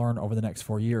still learn over the next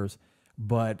 4 years.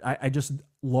 But I just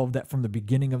love that from the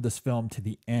beginning of this film to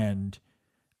the end,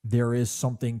 there is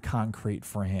something concrete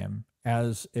for him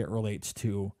as it relates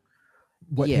to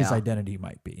what his identity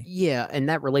might be. Yeah, and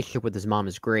that relationship with his mom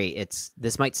is great.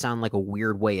 This might sound like a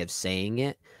weird way of saying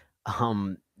it.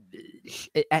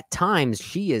 At times,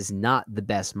 she is not the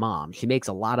best mom. She makes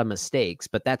a lot of mistakes,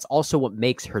 but that's also what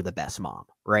makes her the best mom,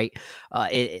 right?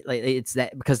 It's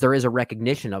that because there is a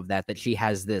recognition of that she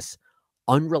has this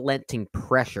unrelenting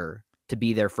pressure to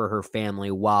be there for her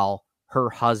family while her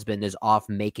husband is off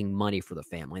making money for the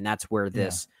family. And that's where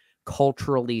this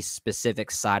culturally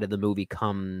specific side of the movie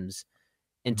comes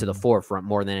into the forefront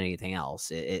more than anything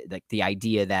else. Like the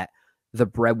idea that the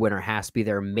breadwinner has to be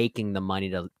there making the money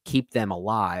to keep them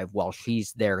alive while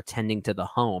she's there tending to the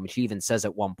home. She even says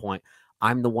at one point,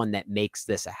 I'm the one that makes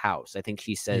this a house. I think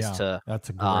she says to that's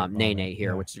a great Nene moment.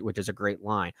 here, Yeah. which is a great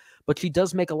line. But she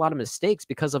does make a lot of mistakes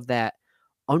because of that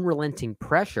unrelenting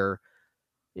pressure.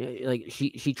 Like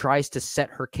she tries to set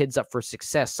her kids up for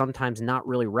success, sometimes not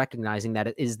really recognizing that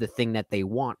it is the thing that they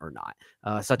want or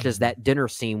not. Such as that dinner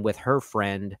scene with her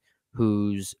friend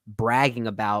who's bragging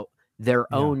about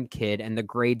their own kid and the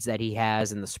grades that he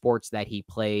has and the sports that he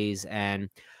plays. And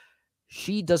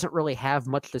she doesn't really have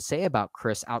much to say about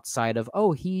Chris outside of,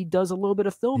 oh, he does a little bit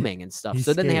of filming and stuff. He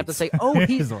So then they have to say, skates, oh,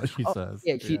 is what she says.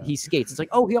 yeah, he skates. It's like,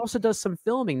 oh, he also does some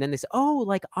filming. Then they say, oh,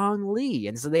 like Ang Lee.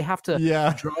 And so they have to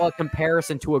draw a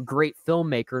comparison to a great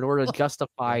filmmaker in order to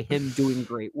justify him doing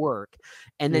great work.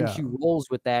 And then she rolls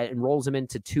with that and rolls him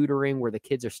into tutoring where the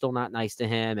kids are still not nice to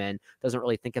him and doesn't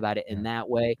really think about it in that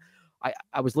way.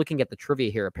 I was looking at the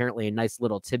trivia here. Apparently a nice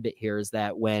little tidbit here is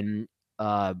that when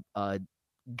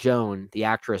Joan, the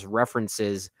actress,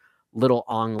 references little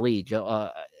Ang Lee.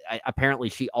 Apparently,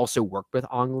 she also worked with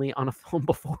Ang Lee on a film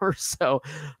before, so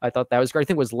I thought that was great. I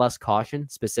think it was Less Caution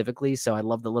specifically, so I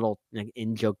love the little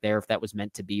in joke there if that was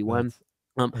meant to be one.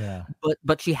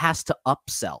 But she has to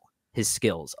upsell his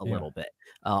skills a little bit,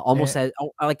 almost as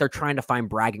like they're trying to find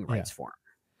bragging rights for him.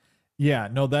 Yeah,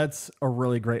 no, that's a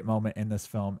really great moment in this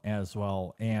film as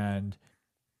well, and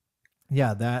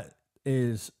that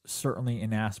is certainly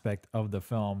an aspect of the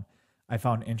film I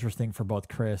found interesting for both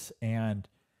Chris and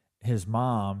his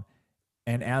mom.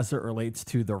 And as it relates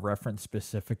to the reference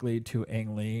specifically to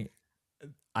Ang Lee,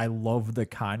 I love the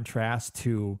contrast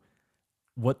to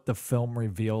what the film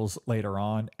reveals later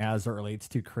on as it relates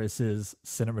to Chris's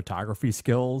cinematography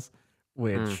skills,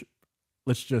 which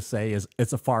let's just say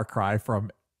it's a far cry from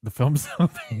the films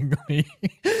of Ang Lee.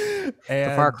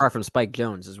 The far cry from Spike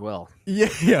Jonze as well.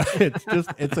 Yeah,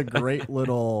 it's a great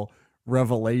little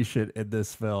revelation in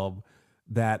this film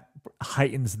that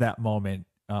heightens that moment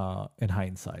in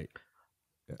hindsight.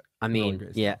 I mean,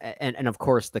 really and of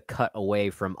course the cut away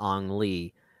from Ang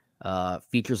Lee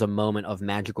features a moment of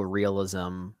magical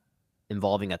realism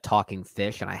involving a talking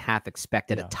fish, and I half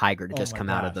expected a tiger to just come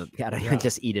out of and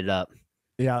just eat it up.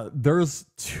 Yeah, there's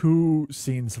 2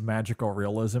 scenes of magical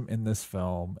realism in this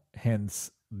film, hence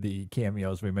the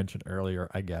cameos we mentioned earlier,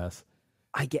 I guess.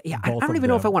 I don't even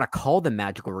know if I want to call them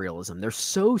magical realism. They're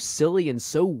so silly and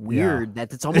so weird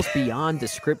that it's almost beyond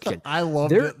description. I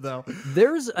loved it though.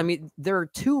 There are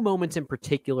 2 moments in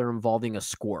particular involving a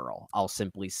squirrel, I'll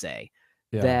simply say,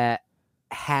 that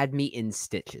had me in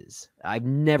stitches. I've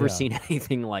never seen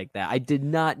anything like that. I did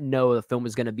not know the film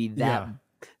was going to be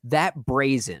that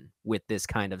brazen with this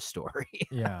kind of story.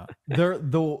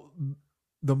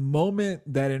 The moment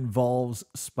that involves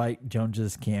Spike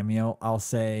Jonze's cameo, I'll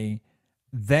say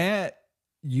that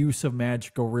use of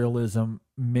magical realism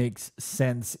makes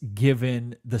sense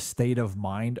given the state of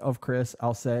mind of Chris.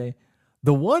 I'll say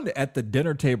the one at the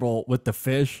dinner table with the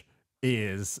fish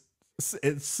it's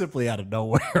simply out of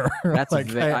nowhere. That's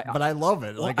but I love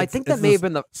it. Like I think that may have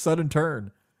been the sudden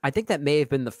turn. I think that may have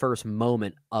been the first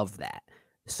moment of that.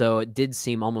 So it did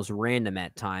seem almost random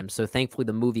at times. So thankfully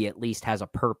the movie at least has a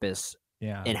purpose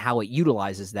and how it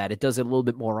utilizes that. It does it a little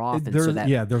bit more often.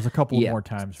 There's a couple more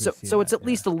times. So it's at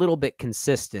least a little bit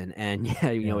consistent. And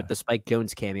with the Spike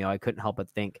Jonze cameo, I couldn't help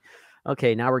but think,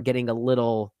 okay, now we're getting a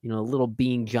little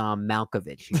being John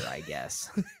Malkovich here, I guess.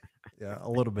 A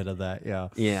little bit of that.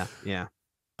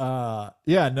 I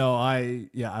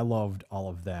loved all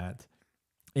of that.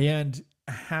 And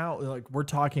how we're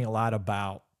talking a lot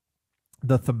about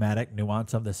the thematic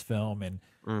nuance of this film and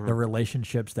the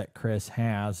relationships that Chris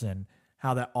has and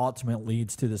how that ultimately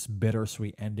leads to this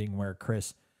bittersweet ending where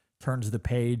Chris turns the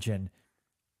page and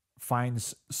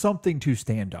finds something to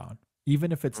stand on.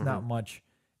 Even if it's not much,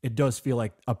 it does feel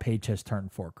like a page has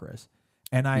turned for Chris.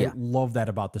 And I love that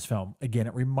about this film. Again,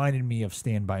 it reminded me of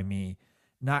Stand By Me.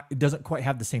 It doesn't quite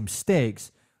have the same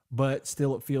stakes, but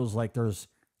still it feels like there's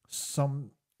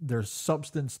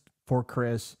substance for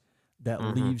Chris that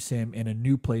leaves him in a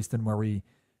new place than where we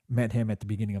met him at the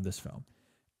beginning of this film.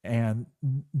 And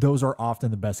those are often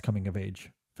the best coming of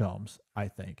age films, I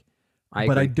think.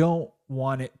 But I don't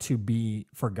want it to be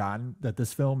forgotten that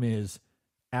this film is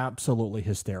absolutely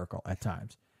hysterical at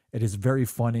times. It is very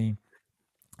funny.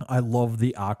 I love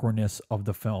the awkwardness of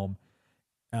the film.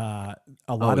 A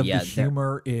lot of the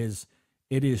humor is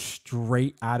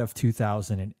straight out of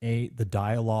 2008. The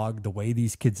dialogue, the way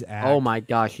these kids act. Oh my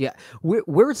gosh, yeah.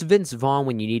 Where's Vince Vaughn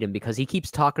when you need him? Because he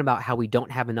keeps talking about how we don't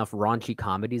have enough raunchy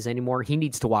comedies anymore. He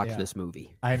needs to watch this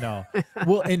movie. I know.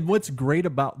 Well, and what's great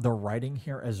about the writing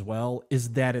here as well is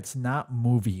that it's not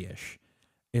movie-ish.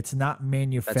 It's not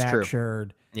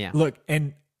manufactured. Yeah. Look,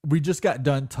 and we just got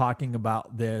done talking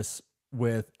about this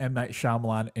with M. Night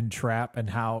Shyamalan and Trap and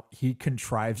how he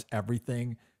contrives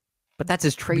everything But that's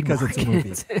his trademark. because it's a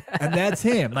movie. And that's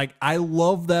him. Like, I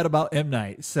love that about M.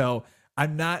 Night. So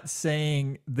I'm not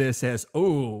saying this as,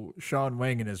 oh, Sean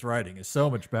Wang and his writing is so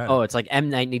much better. Oh, it's like M.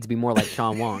 Night needs to be more like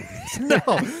Sean Wang.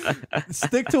 No,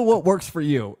 stick to what works for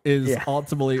you is Yeah.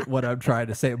 ultimately what I'm trying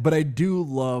to say. But I do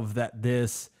love that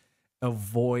this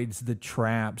avoids the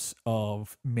traps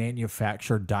of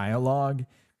manufactured dialogue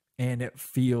and it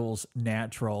feels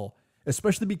natural,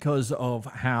 especially because of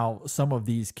how some of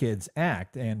these kids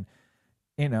act. And,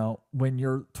 you know, when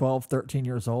you're 12, 13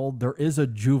 years old, there is a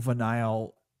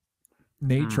juvenile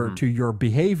nature to your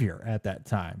behavior at that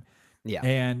time. Yeah.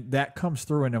 And that comes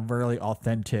through in a really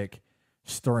authentic,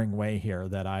 stirring way here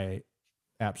that I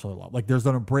absolutely love. Like, there's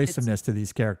an abrasiveness to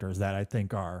these characters that I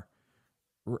think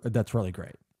that's really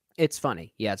great. It's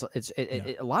funny. Yeah,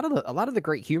 a lot of the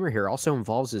great humor here also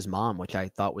involves his mom, which I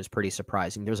thought was pretty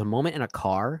surprising. There's a moment in a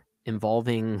car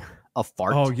involving a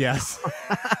fart. Oh, yes.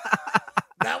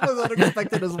 That was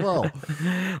unexpected as well.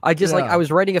 I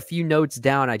was writing a few notes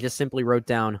down. I just simply wrote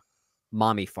down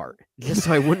mommy fart just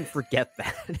so I wouldn't forget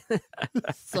that.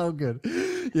 So good.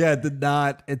 Yeah, did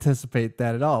not anticipate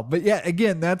that at all. But yeah,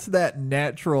 again, that's that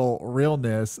natural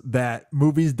realness that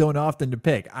movies don't often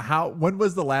depict. When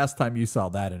was the last time you saw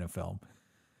that in a film?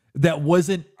 That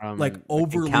wasn't like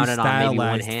overly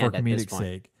stylized for comedic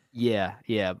sake. Yeah,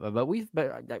 but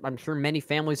I'm sure many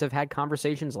families have had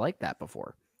conversations like that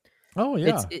before. Oh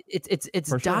yeah,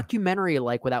 it's documentary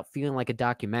like without feeling like a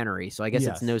documentary. So I guess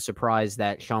it's no surprise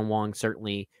that Sean Wang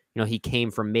certainly, he came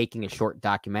from making a short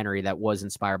documentary that was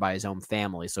inspired by his own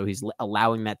family. So he's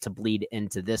allowing that to bleed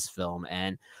into this film,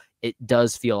 and it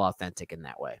does feel authentic in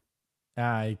that way.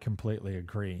 I completely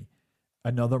agree.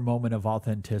 Another moment of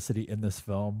authenticity in this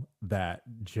film that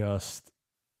just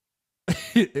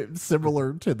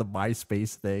similar to the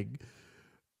MySpace thing.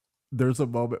 There's a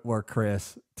moment where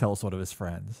Chris tells one of his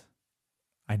friends,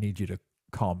 I need you to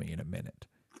call me in a minute.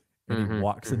 And he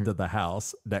walks into the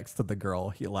house next to the girl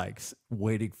he likes,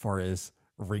 waiting for his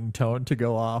ringtone to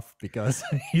go off because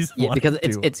he's because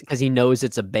it's because he knows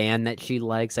it's a band that she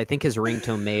likes. I think his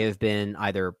ringtone may have been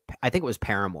I think it was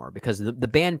Paramore, because the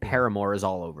band Paramore is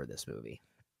all over this movie.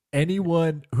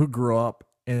 Anyone who grew up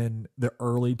in the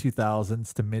early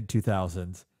 2000s to mid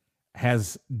 2000s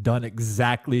has done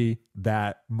exactly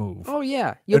that move. Oh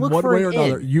yeah, you in look one for way or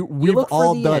another. We've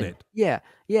all done it. Yeah.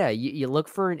 You look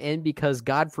for an end because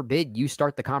God forbid you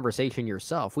start the conversation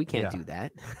yourself. We can't do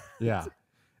that. Yeah,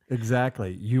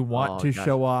 exactly. You want to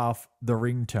show off the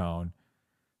ringtone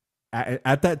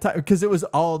at that time because it was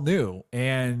all new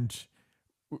and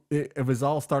it was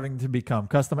all starting to become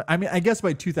custom. I mean, I guess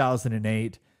by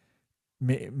 2008,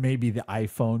 maybe the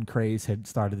iPhone craze had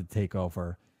started to take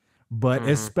over. But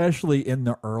especially in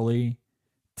the early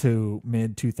to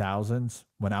mid 2000s,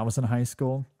 when I was in high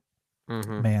school,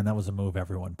 man, that was a move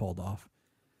everyone pulled off.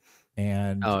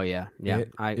 And it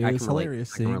was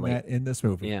hilarious seeing that in this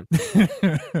movie.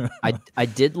 Yeah, I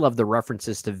did love the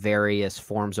references to various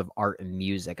forms of art and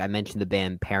music. I mentioned the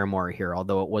band Paramore here,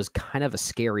 although it was kind of a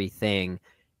scary thing,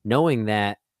 knowing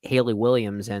that Hayley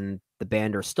Williams and the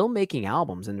band are still making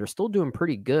albums and they're still doing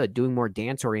pretty good, doing more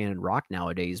dance-oriented rock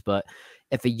nowadays. But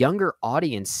if a younger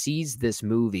audience sees this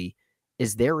movie,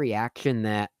 is their reaction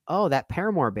that, oh, that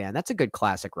Paramore band, that's a good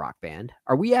classic rock band?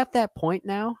 Are we at that point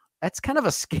now? That's kind of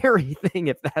a scary thing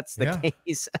if that's the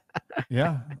case.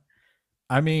 Yeah.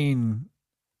 I mean,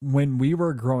 when we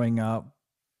were growing up,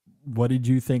 what did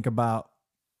you think about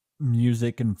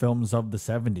music and films of the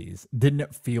 70s? Didn't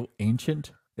it feel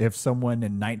ancient? If someone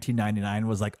in 1999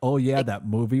 was like, oh yeah, that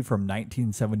movie from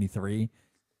 1973.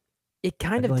 It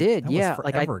kind of did. Yeah.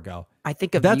 Like forever ago. I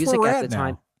think of music at the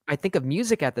time. I think of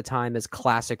music at the time as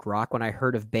classic rock when I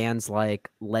heard of bands like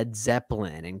Led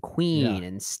Zeppelin and Queen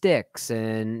and Styx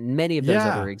and many of those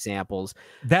other examples.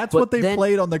 That's what they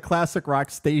played on the classic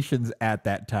rock stations at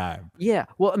that time. Yeah.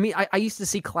 Well, I mean, I used to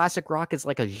see classic rock as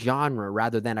like a genre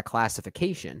rather than a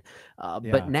classification.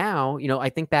 But now, I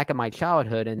think back at my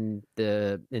childhood and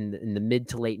in the mid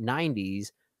to late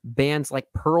 90s, bands like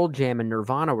Pearl Jam and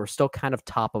Nirvana were still kind of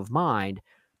top of mind.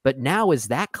 But now, is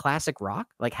that classic rock?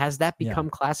 Like, has that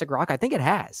become classic rock? I think it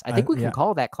has. I think we can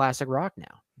call that classic rock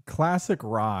now. Classic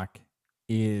rock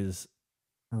is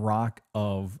rock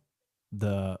of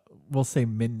we'll say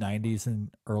mid 90s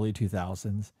and early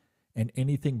 2000s. And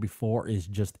anything before is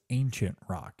just ancient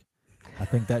rock. I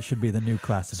think that should be the new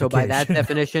classification. So by that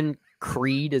definition,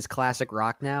 Creed is classic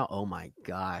rock now? Oh my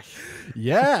gosh.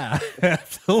 Yeah,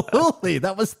 absolutely.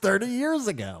 That was 30 years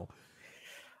ago.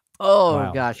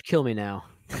 Oh gosh, kill me now.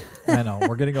 I know,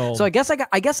 we're getting old. So I guess I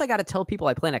got to tell people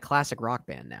I play in a classic rock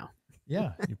band now.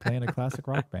 Yeah, you're playing a classic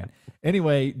rock band.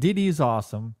 Anyway, Didi is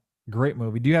awesome. Great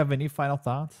movie. Do you have any final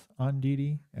thoughts on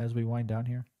Didi as we wind down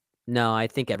here? No, I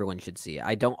think everyone should see it.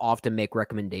 I don't often make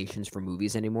recommendations for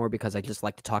movies anymore because I just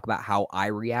like to talk about how I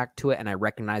react to it. And I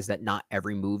recognize that not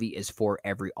every movie is for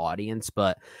every audience,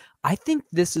 but I think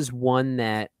this is one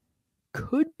that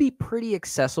could be pretty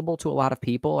accessible to a lot of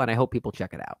people. And I hope people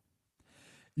check it out.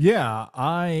 Yeah,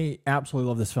 I absolutely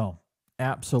love this film.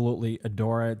 Absolutely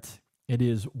adore it. It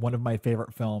is one of my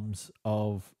favorite films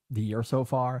of the year so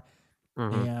far.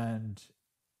 And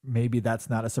maybe that's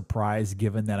not a surprise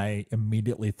given that I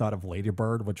immediately thought of Lady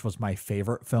Bird, which was my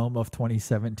favorite film of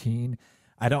 2017.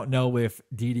 I don't know if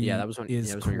Didi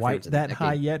is quite that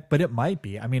high yet, but it might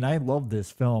be. I mean, I love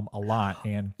this film a lot.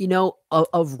 And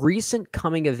of recent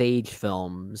coming of age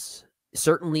films,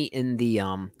 certainly in the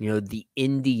the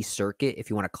indie circuit,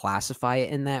 if you want to classify it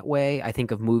in that way, I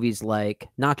think of movies like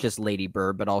not just Lady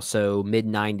Bird, but also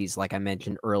mid-90s, like I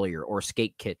mentioned earlier, or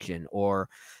Skate Kitchen, or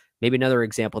maybe another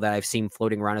example that I've seen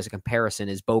floating around as a comparison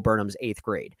is Bo Burnham's 8th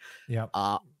Grade. Yep.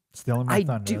 Still in my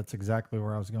thunder. That's exactly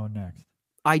where I was going next.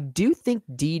 I do think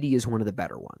Didi is one of the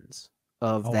better ones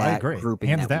of that grouping.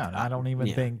 Hands down. I don't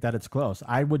even think that it's close.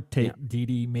 I would take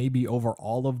Didi maybe over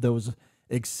all of those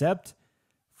except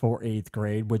for 8th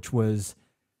Grade, which was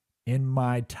in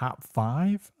my top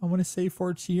 5, I want to say, for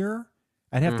its year.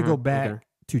 I'd have to go back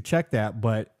to check that,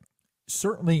 but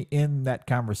certainly in that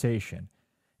conversation.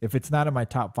 If it's not in my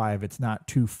top 5, it's not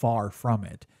too far from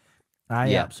it.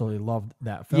 I absolutely loved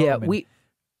that film.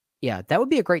 Yeah, that would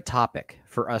be a great topic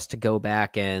for us to go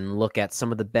back and look at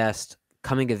some of the best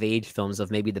coming of age films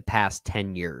of maybe the past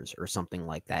 10 years or something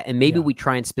like that. And maybe we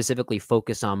try and specifically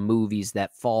focus on movies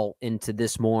that fall into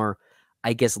this more,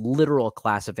 I guess, literal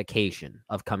classification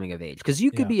of coming of age. Because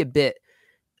you could be a bit,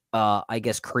 I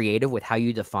guess, creative with how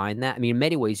you define that. I mean, in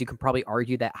many ways, you can probably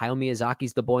argue that Hayao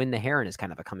Miyazaki's The Boy and the Heron is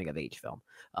kind of a coming of age film,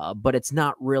 but it's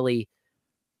not really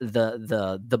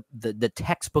the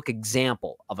textbook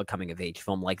example of a coming of age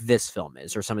film like this film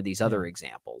is, or some of these other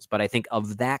examples. But I think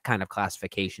of that kind of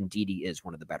classification, Didi is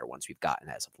one of the better ones we've gotten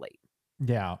as of late.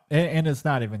 Yeah, and it's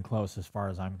not even close as far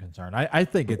as I'm concerned. I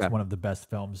think it's one of the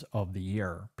best films of the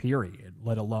year, period,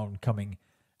 let alone coming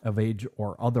of age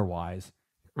or otherwise.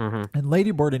 And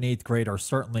Lady Bird and 8th Grade are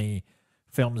certainly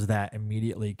films that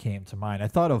immediately came to mind. I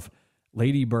thought of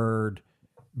Lady Bird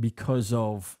because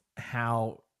of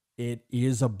how it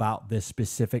is about this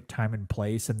specific time and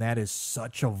place, and that is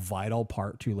such a vital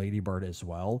part to Lady Bird as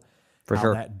well. For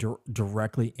sure. That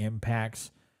directly impacts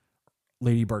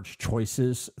Lady Bird's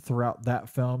choices throughout that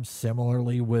film.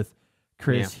 Similarly with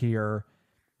Chris here,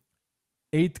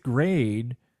 8th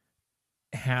Grade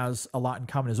has a lot in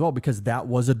common as well because that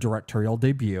was a directorial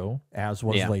debut, as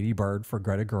was Lady Bird for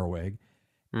Greta Gerwig.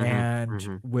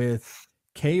 And with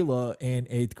Kayla in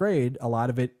 8th Grade, a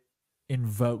lot of it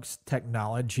invokes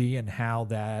technology and how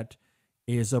that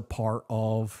is a part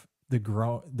of the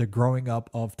growing up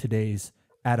of today's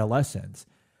adolescents.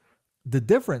 The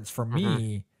difference for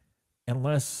me,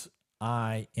 unless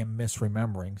I am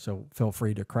misremembering, so feel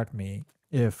free to correct me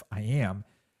if I am,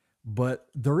 but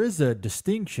there is a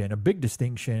distinction, a big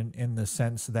distinction, in the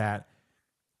sense that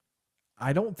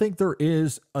I don't think there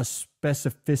is a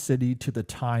specificity to the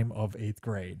time of 8th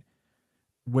Grade.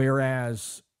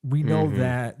 Whereas we know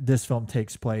that this film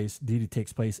Didi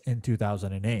takes place in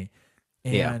 2008.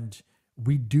 And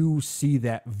we do see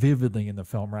that vividly in the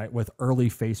film, right? With early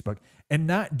Facebook, and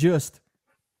not just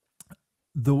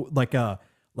like a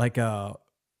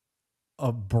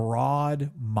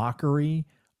broad mockery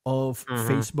of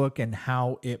Facebook and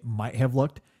how it might have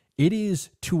looked. It is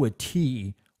to a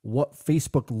T what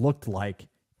Facebook looked like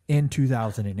in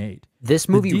 2008. This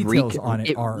movie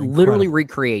literally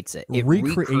recreates it. It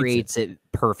recreates it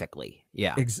perfectly.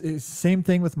 Yeah. Same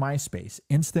thing with MySpace,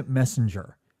 Instant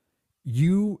Messenger.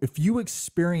 If you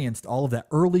experienced all of that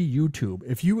early YouTube,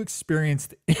 if you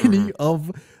experienced any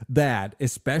of that,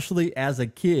 especially as a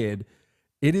kid,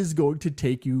 it is going to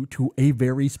take you to a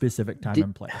very specific time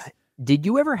and place. Did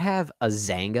you ever have a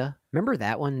Zanga? Remember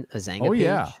that one? A Zanga page?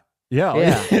 Yeah.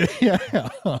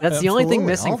 That's the only thing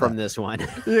missing from this one.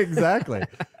 Exactly.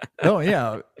 Oh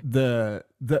yeah. The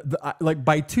like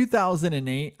by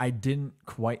 2008, I didn't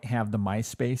quite have the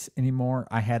MySpace anymore.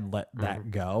 I had let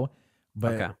that go,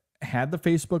 but had the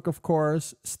Facebook, of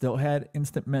course. Still had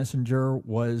Instant Messenger.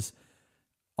 Was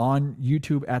on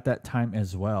YouTube at that time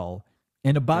as well.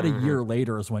 And about a year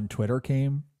later is when Twitter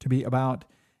came to be about.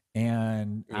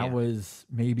 And I was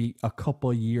maybe a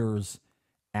couple years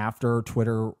after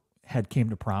Twitter had came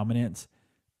to prominence.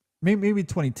 Maybe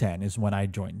 2010 is when I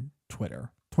joined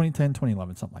Twitter. 2010,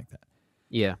 2011, something like that.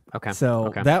 Yeah. Okay. So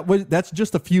Okay. that's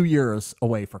just a few years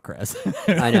away for Chris.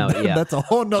 I know. Yeah. That's a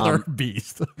whole nother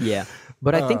beast. Yeah.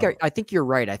 But I think you're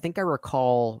right. I think I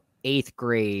recall 8th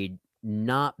grade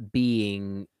not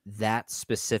being that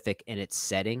specific in its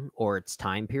setting or its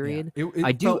time period.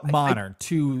 It felt modern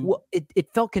too. Well,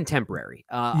 it felt contemporary.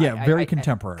 Very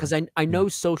contemporary. Because I know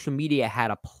social media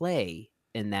had a play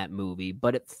in that movie,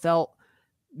 but it felt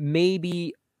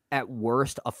maybe at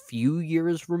worst a few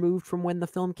years removed from when the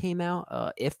film came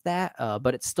out, if that.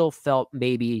 But it still felt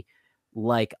maybe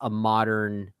like a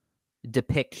modern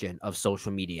depiction of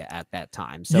social media at that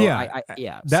time. So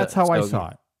that's how I saw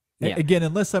it. Yeah. Again,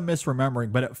 unless I'm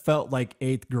misremembering, but it felt like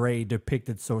 8th grade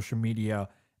depicted social media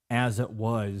as it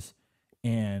was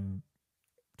in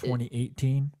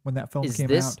 2018 when that film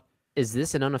came out. Is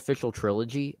this an unofficial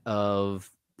trilogy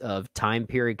of time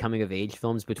period coming of age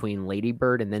films between Lady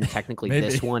Bird and then technically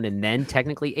this one and then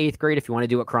technically 8th grade, if you want to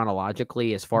do it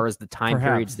chronologically as far as the time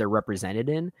periods they're represented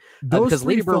in? Those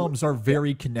three films are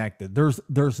very connected.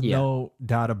 There's no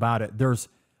doubt about it. There's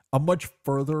a much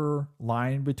further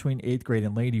line between 8th grade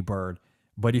and Lady Bird,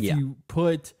 but if you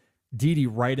put Didi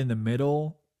right in the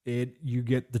middle, you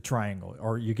get the triangle,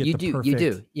 or you get the perfect. You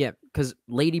do, yeah, because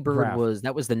Lady Bird was the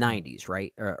 90s,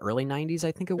 right? Early 90s,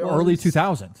 I think it was. Early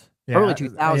 2000s. Yeah, early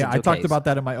 2000s. Yeah, I talked about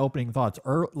that in my opening thoughts.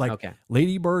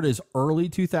 Lady Bird is early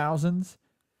 2000s,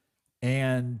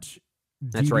 and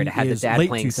that's Didi right. I had the dad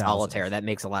playing 2000s. solitaire. That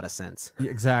makes a lot of sense.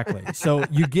 Exactly. So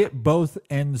you get both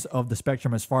ends of the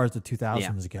spectrum as far as the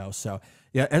 2000s go. So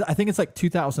yeah, I think it's like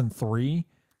 2003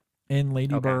 in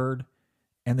Lady Bird,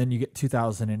 and then you get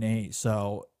 2008.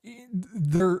 So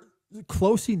they're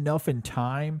close enough in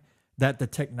time that the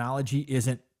technology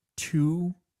isn't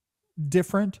too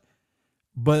different,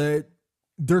 but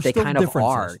they still kind differences. Of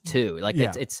are too. Like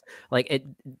it's like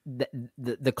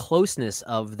the closeness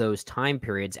of those time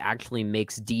periods actually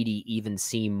makes Didi even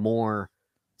seem more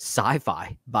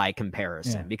sci-fi by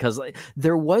comparison, because like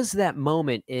there was that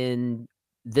moment in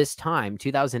this time,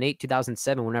 2008,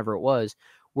 2007, whenever it was,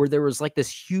 where there was like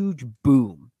this huge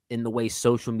boom in the way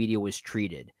social media was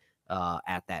treated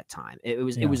at that time. It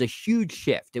was a huge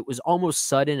shift. It was almost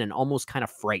sudden and almost kind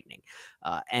of frightening.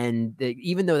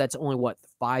 Even though that's only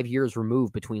 5 years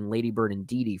removed between Lady Bird and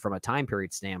Didi from a time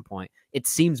period standpoint, it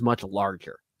seems much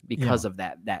larger because of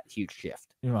that huge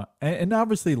shift. Yeah, and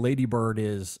obviously Lady Bird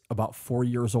is about 4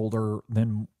 years older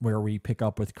than where we pick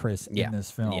up with Chris in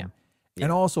this film. Yeah.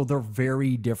 And also they're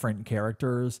very different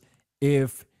characters.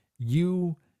 If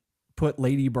you put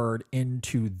Lady Bird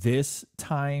into this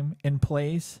time and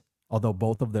place, although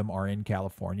both of them are in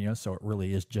California, so it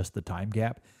really is just the time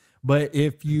gap. But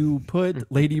if you put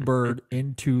Lady Bird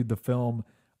into the film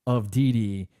of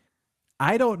Didi,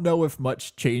 I don't know if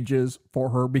much changes for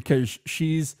her, because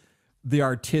she's the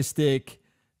artistic.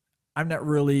 I'm not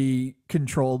really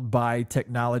controlled by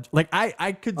technology. Like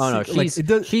I could. Oh see, no,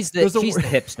 she's the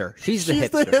hipster. She's the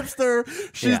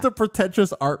hipster. She's the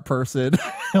pretentious art person.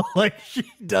 Like she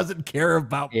doesn't care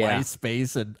about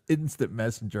MySpace and Instant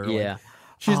Messenger. Yeah. Like,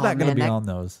 she's not going to be on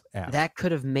those apps. That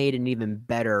could have made an even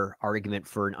better argument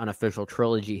for an unofficial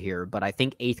trilogy here, but I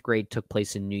think 8th grade took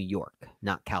place in New York,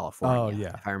 not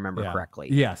California, if I remember correctly.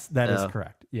 Yes, that is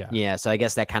correct. Yeah. Yeah, so I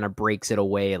guess that kind of breaks it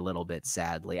away a little bit,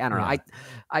 sadly. I don't know.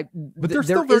 But they're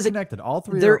still very connected. All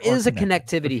three There is a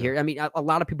connectivity here. I mean, a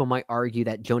lot of people might argue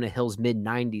that Jonah Hill's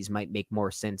mid-90s might make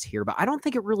more sense here, but I don't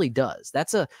think it really does.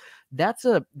 That's a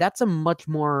much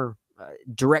more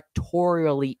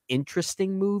directorially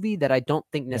interesting movie that I don't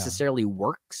think necessarily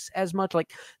works as much.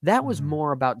 Like that was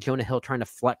more about Jonah Hill trying to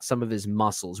flex some of his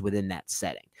muscles within that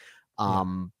setting.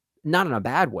 Not in a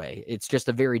bad way. It's just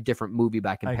a very different movie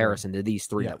by comparison to these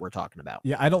three that we're talking about.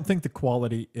 Yeah, I don't think the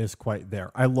quality is quite there.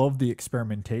 I love the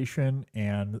experimentation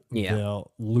and the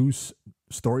loose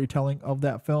storytelling of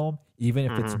that film,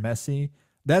 even if it's messy.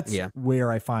 That's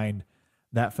where I find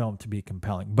that film to be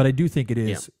compelling. But I do think it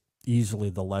is easily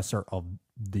the lesser of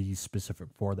these specific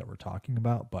four that we're talking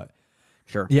about. But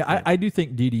I do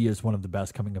think Didi is one of the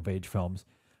best coming of age films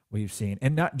we've seen,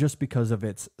 and not just because of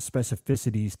its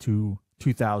specificities to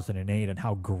 2008 and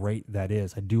how great that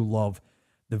is. I do love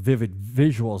the vivid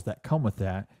visuals that come with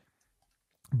that,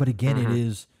 but again, it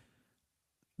is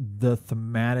the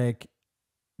thematic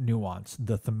nuance,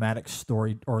 the thematic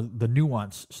story, or the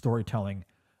nuance storytelling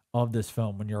of this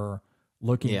film when you're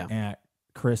looking at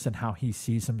Chris and how he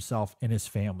sees himself in his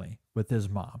family, with his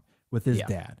mom, with his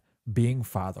dad, being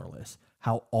fatherless,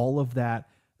 how all of that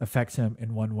affects him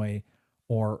in one way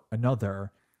or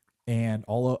another, and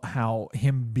how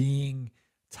him being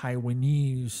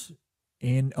Taiwanese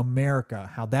in America,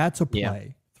 how that's a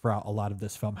play throughout a lot of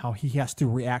this film, how he has to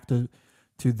react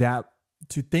to that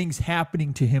to things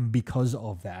happening to him because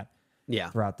of that. Yeah.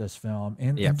 Throughout this film,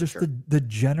 and Yeah, for just sure. the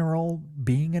general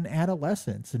being an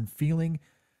adolescence and feeling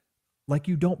like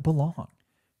you don't belong,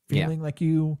 Yeah. feeling like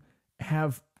you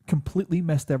have completely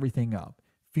messed everything up,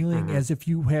 feeling Mm-hmm. as if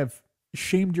you have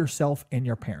shamed yourself and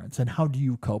your parents, and how do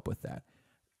you cope with that?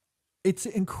 It's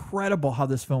incredible how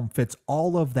this film fits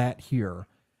all of that here,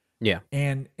 Yeah.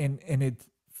 and it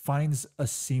finds a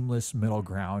seamless middle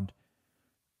ground,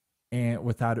 and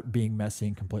without it being messy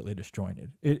and completely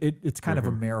disjointed. It's kind of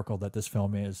a miracle that this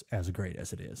film is as great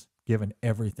as it is, given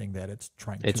everything that it's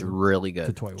trying It's to really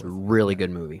good. toy It's with. a really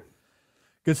good movie.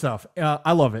 Good stuff.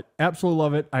 I love it. Absolutely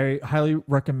love it. I highly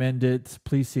recommend it.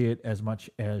 Please see it as much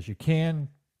as you can.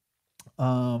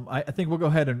 I think we'll go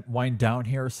ahead and wind down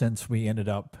here since we ended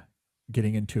up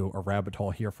getting into a rabbit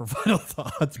hole here for final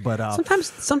thoughts. But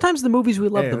Sometimes the movies we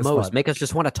love Yeah, the it's most fun. make us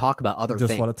just want to talk about other just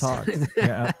things. want to talk.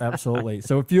 Yeah, absolutely.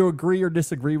 So if you agree or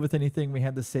disagree with anything we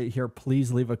had to say here,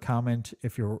 please leave a comment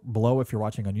if you're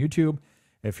watching on YouTube.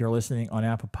 If you're listening on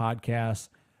Apple Podcasts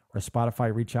or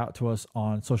Spotify, reach out to us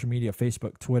on social media,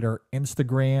 Facebook, Twitter,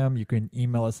 Instagram. You can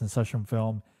email us in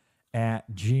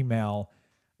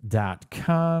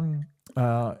sessionfilm@gmail.com.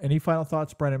 Any final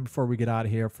thoughts, Brennan, before we get out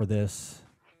of here for this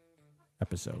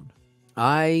episode?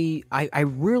 I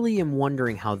really am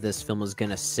wondering how this film is going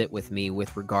to sit with me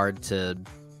with regard to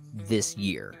this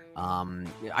year.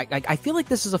 I feel like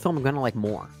this is a film I'm going to like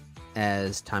more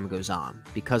as time goes on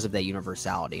because of that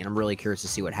universality, and I'm really curious to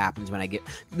see what happens when I get.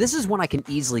 This is one I can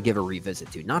easily give a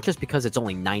revisit to, not just because it's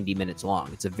only 90 minutes long.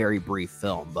 It's a very brief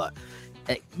film, but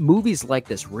movies like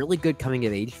this, really good coming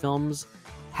of age films,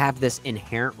 have this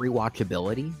inherent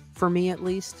rewatchability for me, at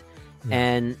least. Yeah.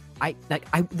 And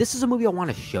this is a movie I want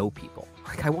to show people.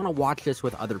 Like, I want to watch this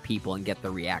with other people and get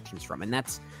their reactions from. And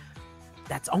that's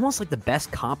almost like the best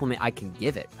compliment I can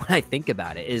give it when I think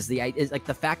about it, is like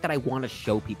the fact that I want to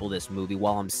show people this movie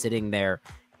while I'm sitting there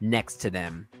next to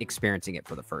them experiencing it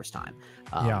for the first time.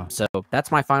 Yeah. So that's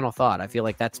my final thought. I feel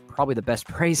like that's probably the best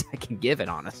praise I can give it,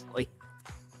 honestly.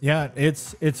 Yeah,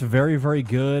 it's very, very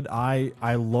good. I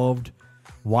loved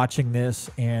watching this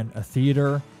in a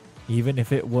theater, even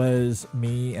if it was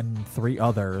me and 3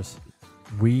 others.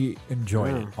 We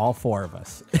enjoyed it. All 4 of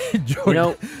us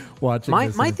enjoyed watching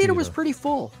this. My theater was pretty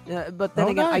full, but then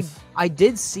again, nice. I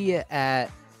did see it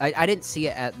at. I didn't see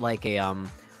it at like a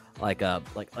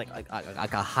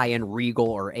high end Regal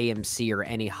or AMC or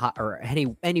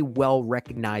any well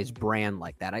recognized brand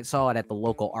like that. I saw it at the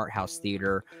local art house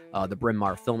theater, the Bryn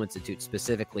Mawr Film Institute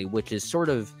specifically, which is sort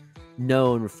of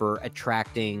known for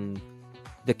attracting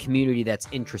the community that's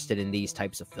interested in these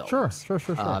types of films. Sure.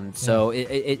 So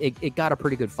it got a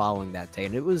pretty good following that day,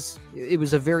 and it was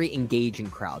a very engaging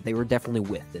crowd. They were definitely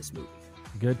with this movie.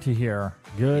 Good to hear.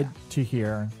 To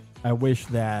hear. I wish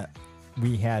that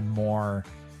we had more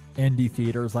indie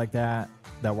theaters like that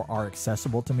are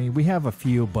accessible to me. We have a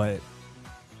few, but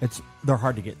they're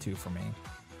hard to get to for me.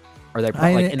 Are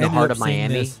they in the heart of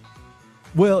Miami?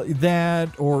 Well,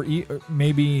 that or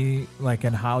maybe like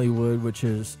in Hollywood, which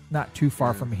is not too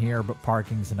far from here, but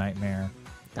parking's a nightmare.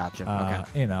 Gotcha.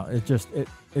 Okay.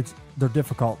 They're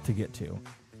difficult to get to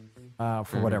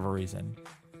for whatever reason.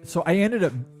 So I ended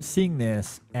up seeing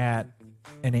this at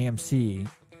an AMC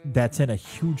that's in a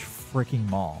huge freaking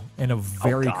mall in a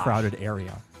very crowded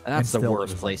area. That's the still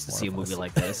worst it was place to like see a 4 of movie us.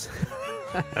 like this.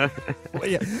 Well,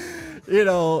 yeah.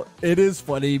 It is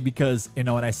funny because, and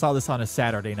I saw this on a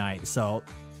Saturday night, so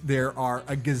there are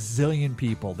a gazillion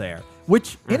people there,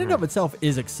 which in and of itself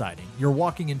is exciting. You're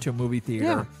walking into a movie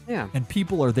theater, Yeah. and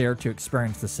people are there to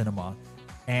experience the cinema,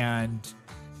 and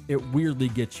it weirdly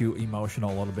gets you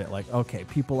emotional a little bit. Like, okay,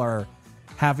 people are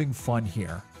having fun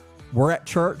here. We're at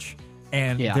church,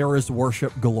 and there is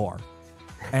worship galore,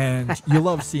 and you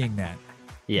love seeing that.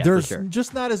 Yeah, There's for sure.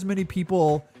 just not as many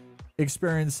people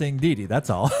experiencing Dìdi. That's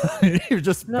all. You're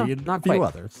just being not a few quite.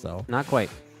 others. So Not quite.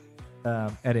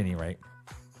 at any rate,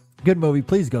 good movie.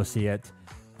 Please go see it.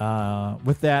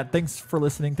 With that, thanks for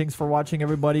listening. Thanks for watching,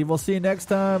 everybody. We'll see you next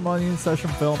time on the In Session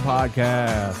Film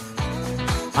Podcast.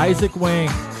 Isaac Wang,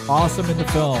 awesome in the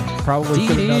film. Probably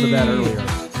should have known that earlier.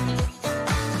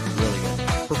 Really good.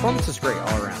 Performance is great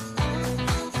all around.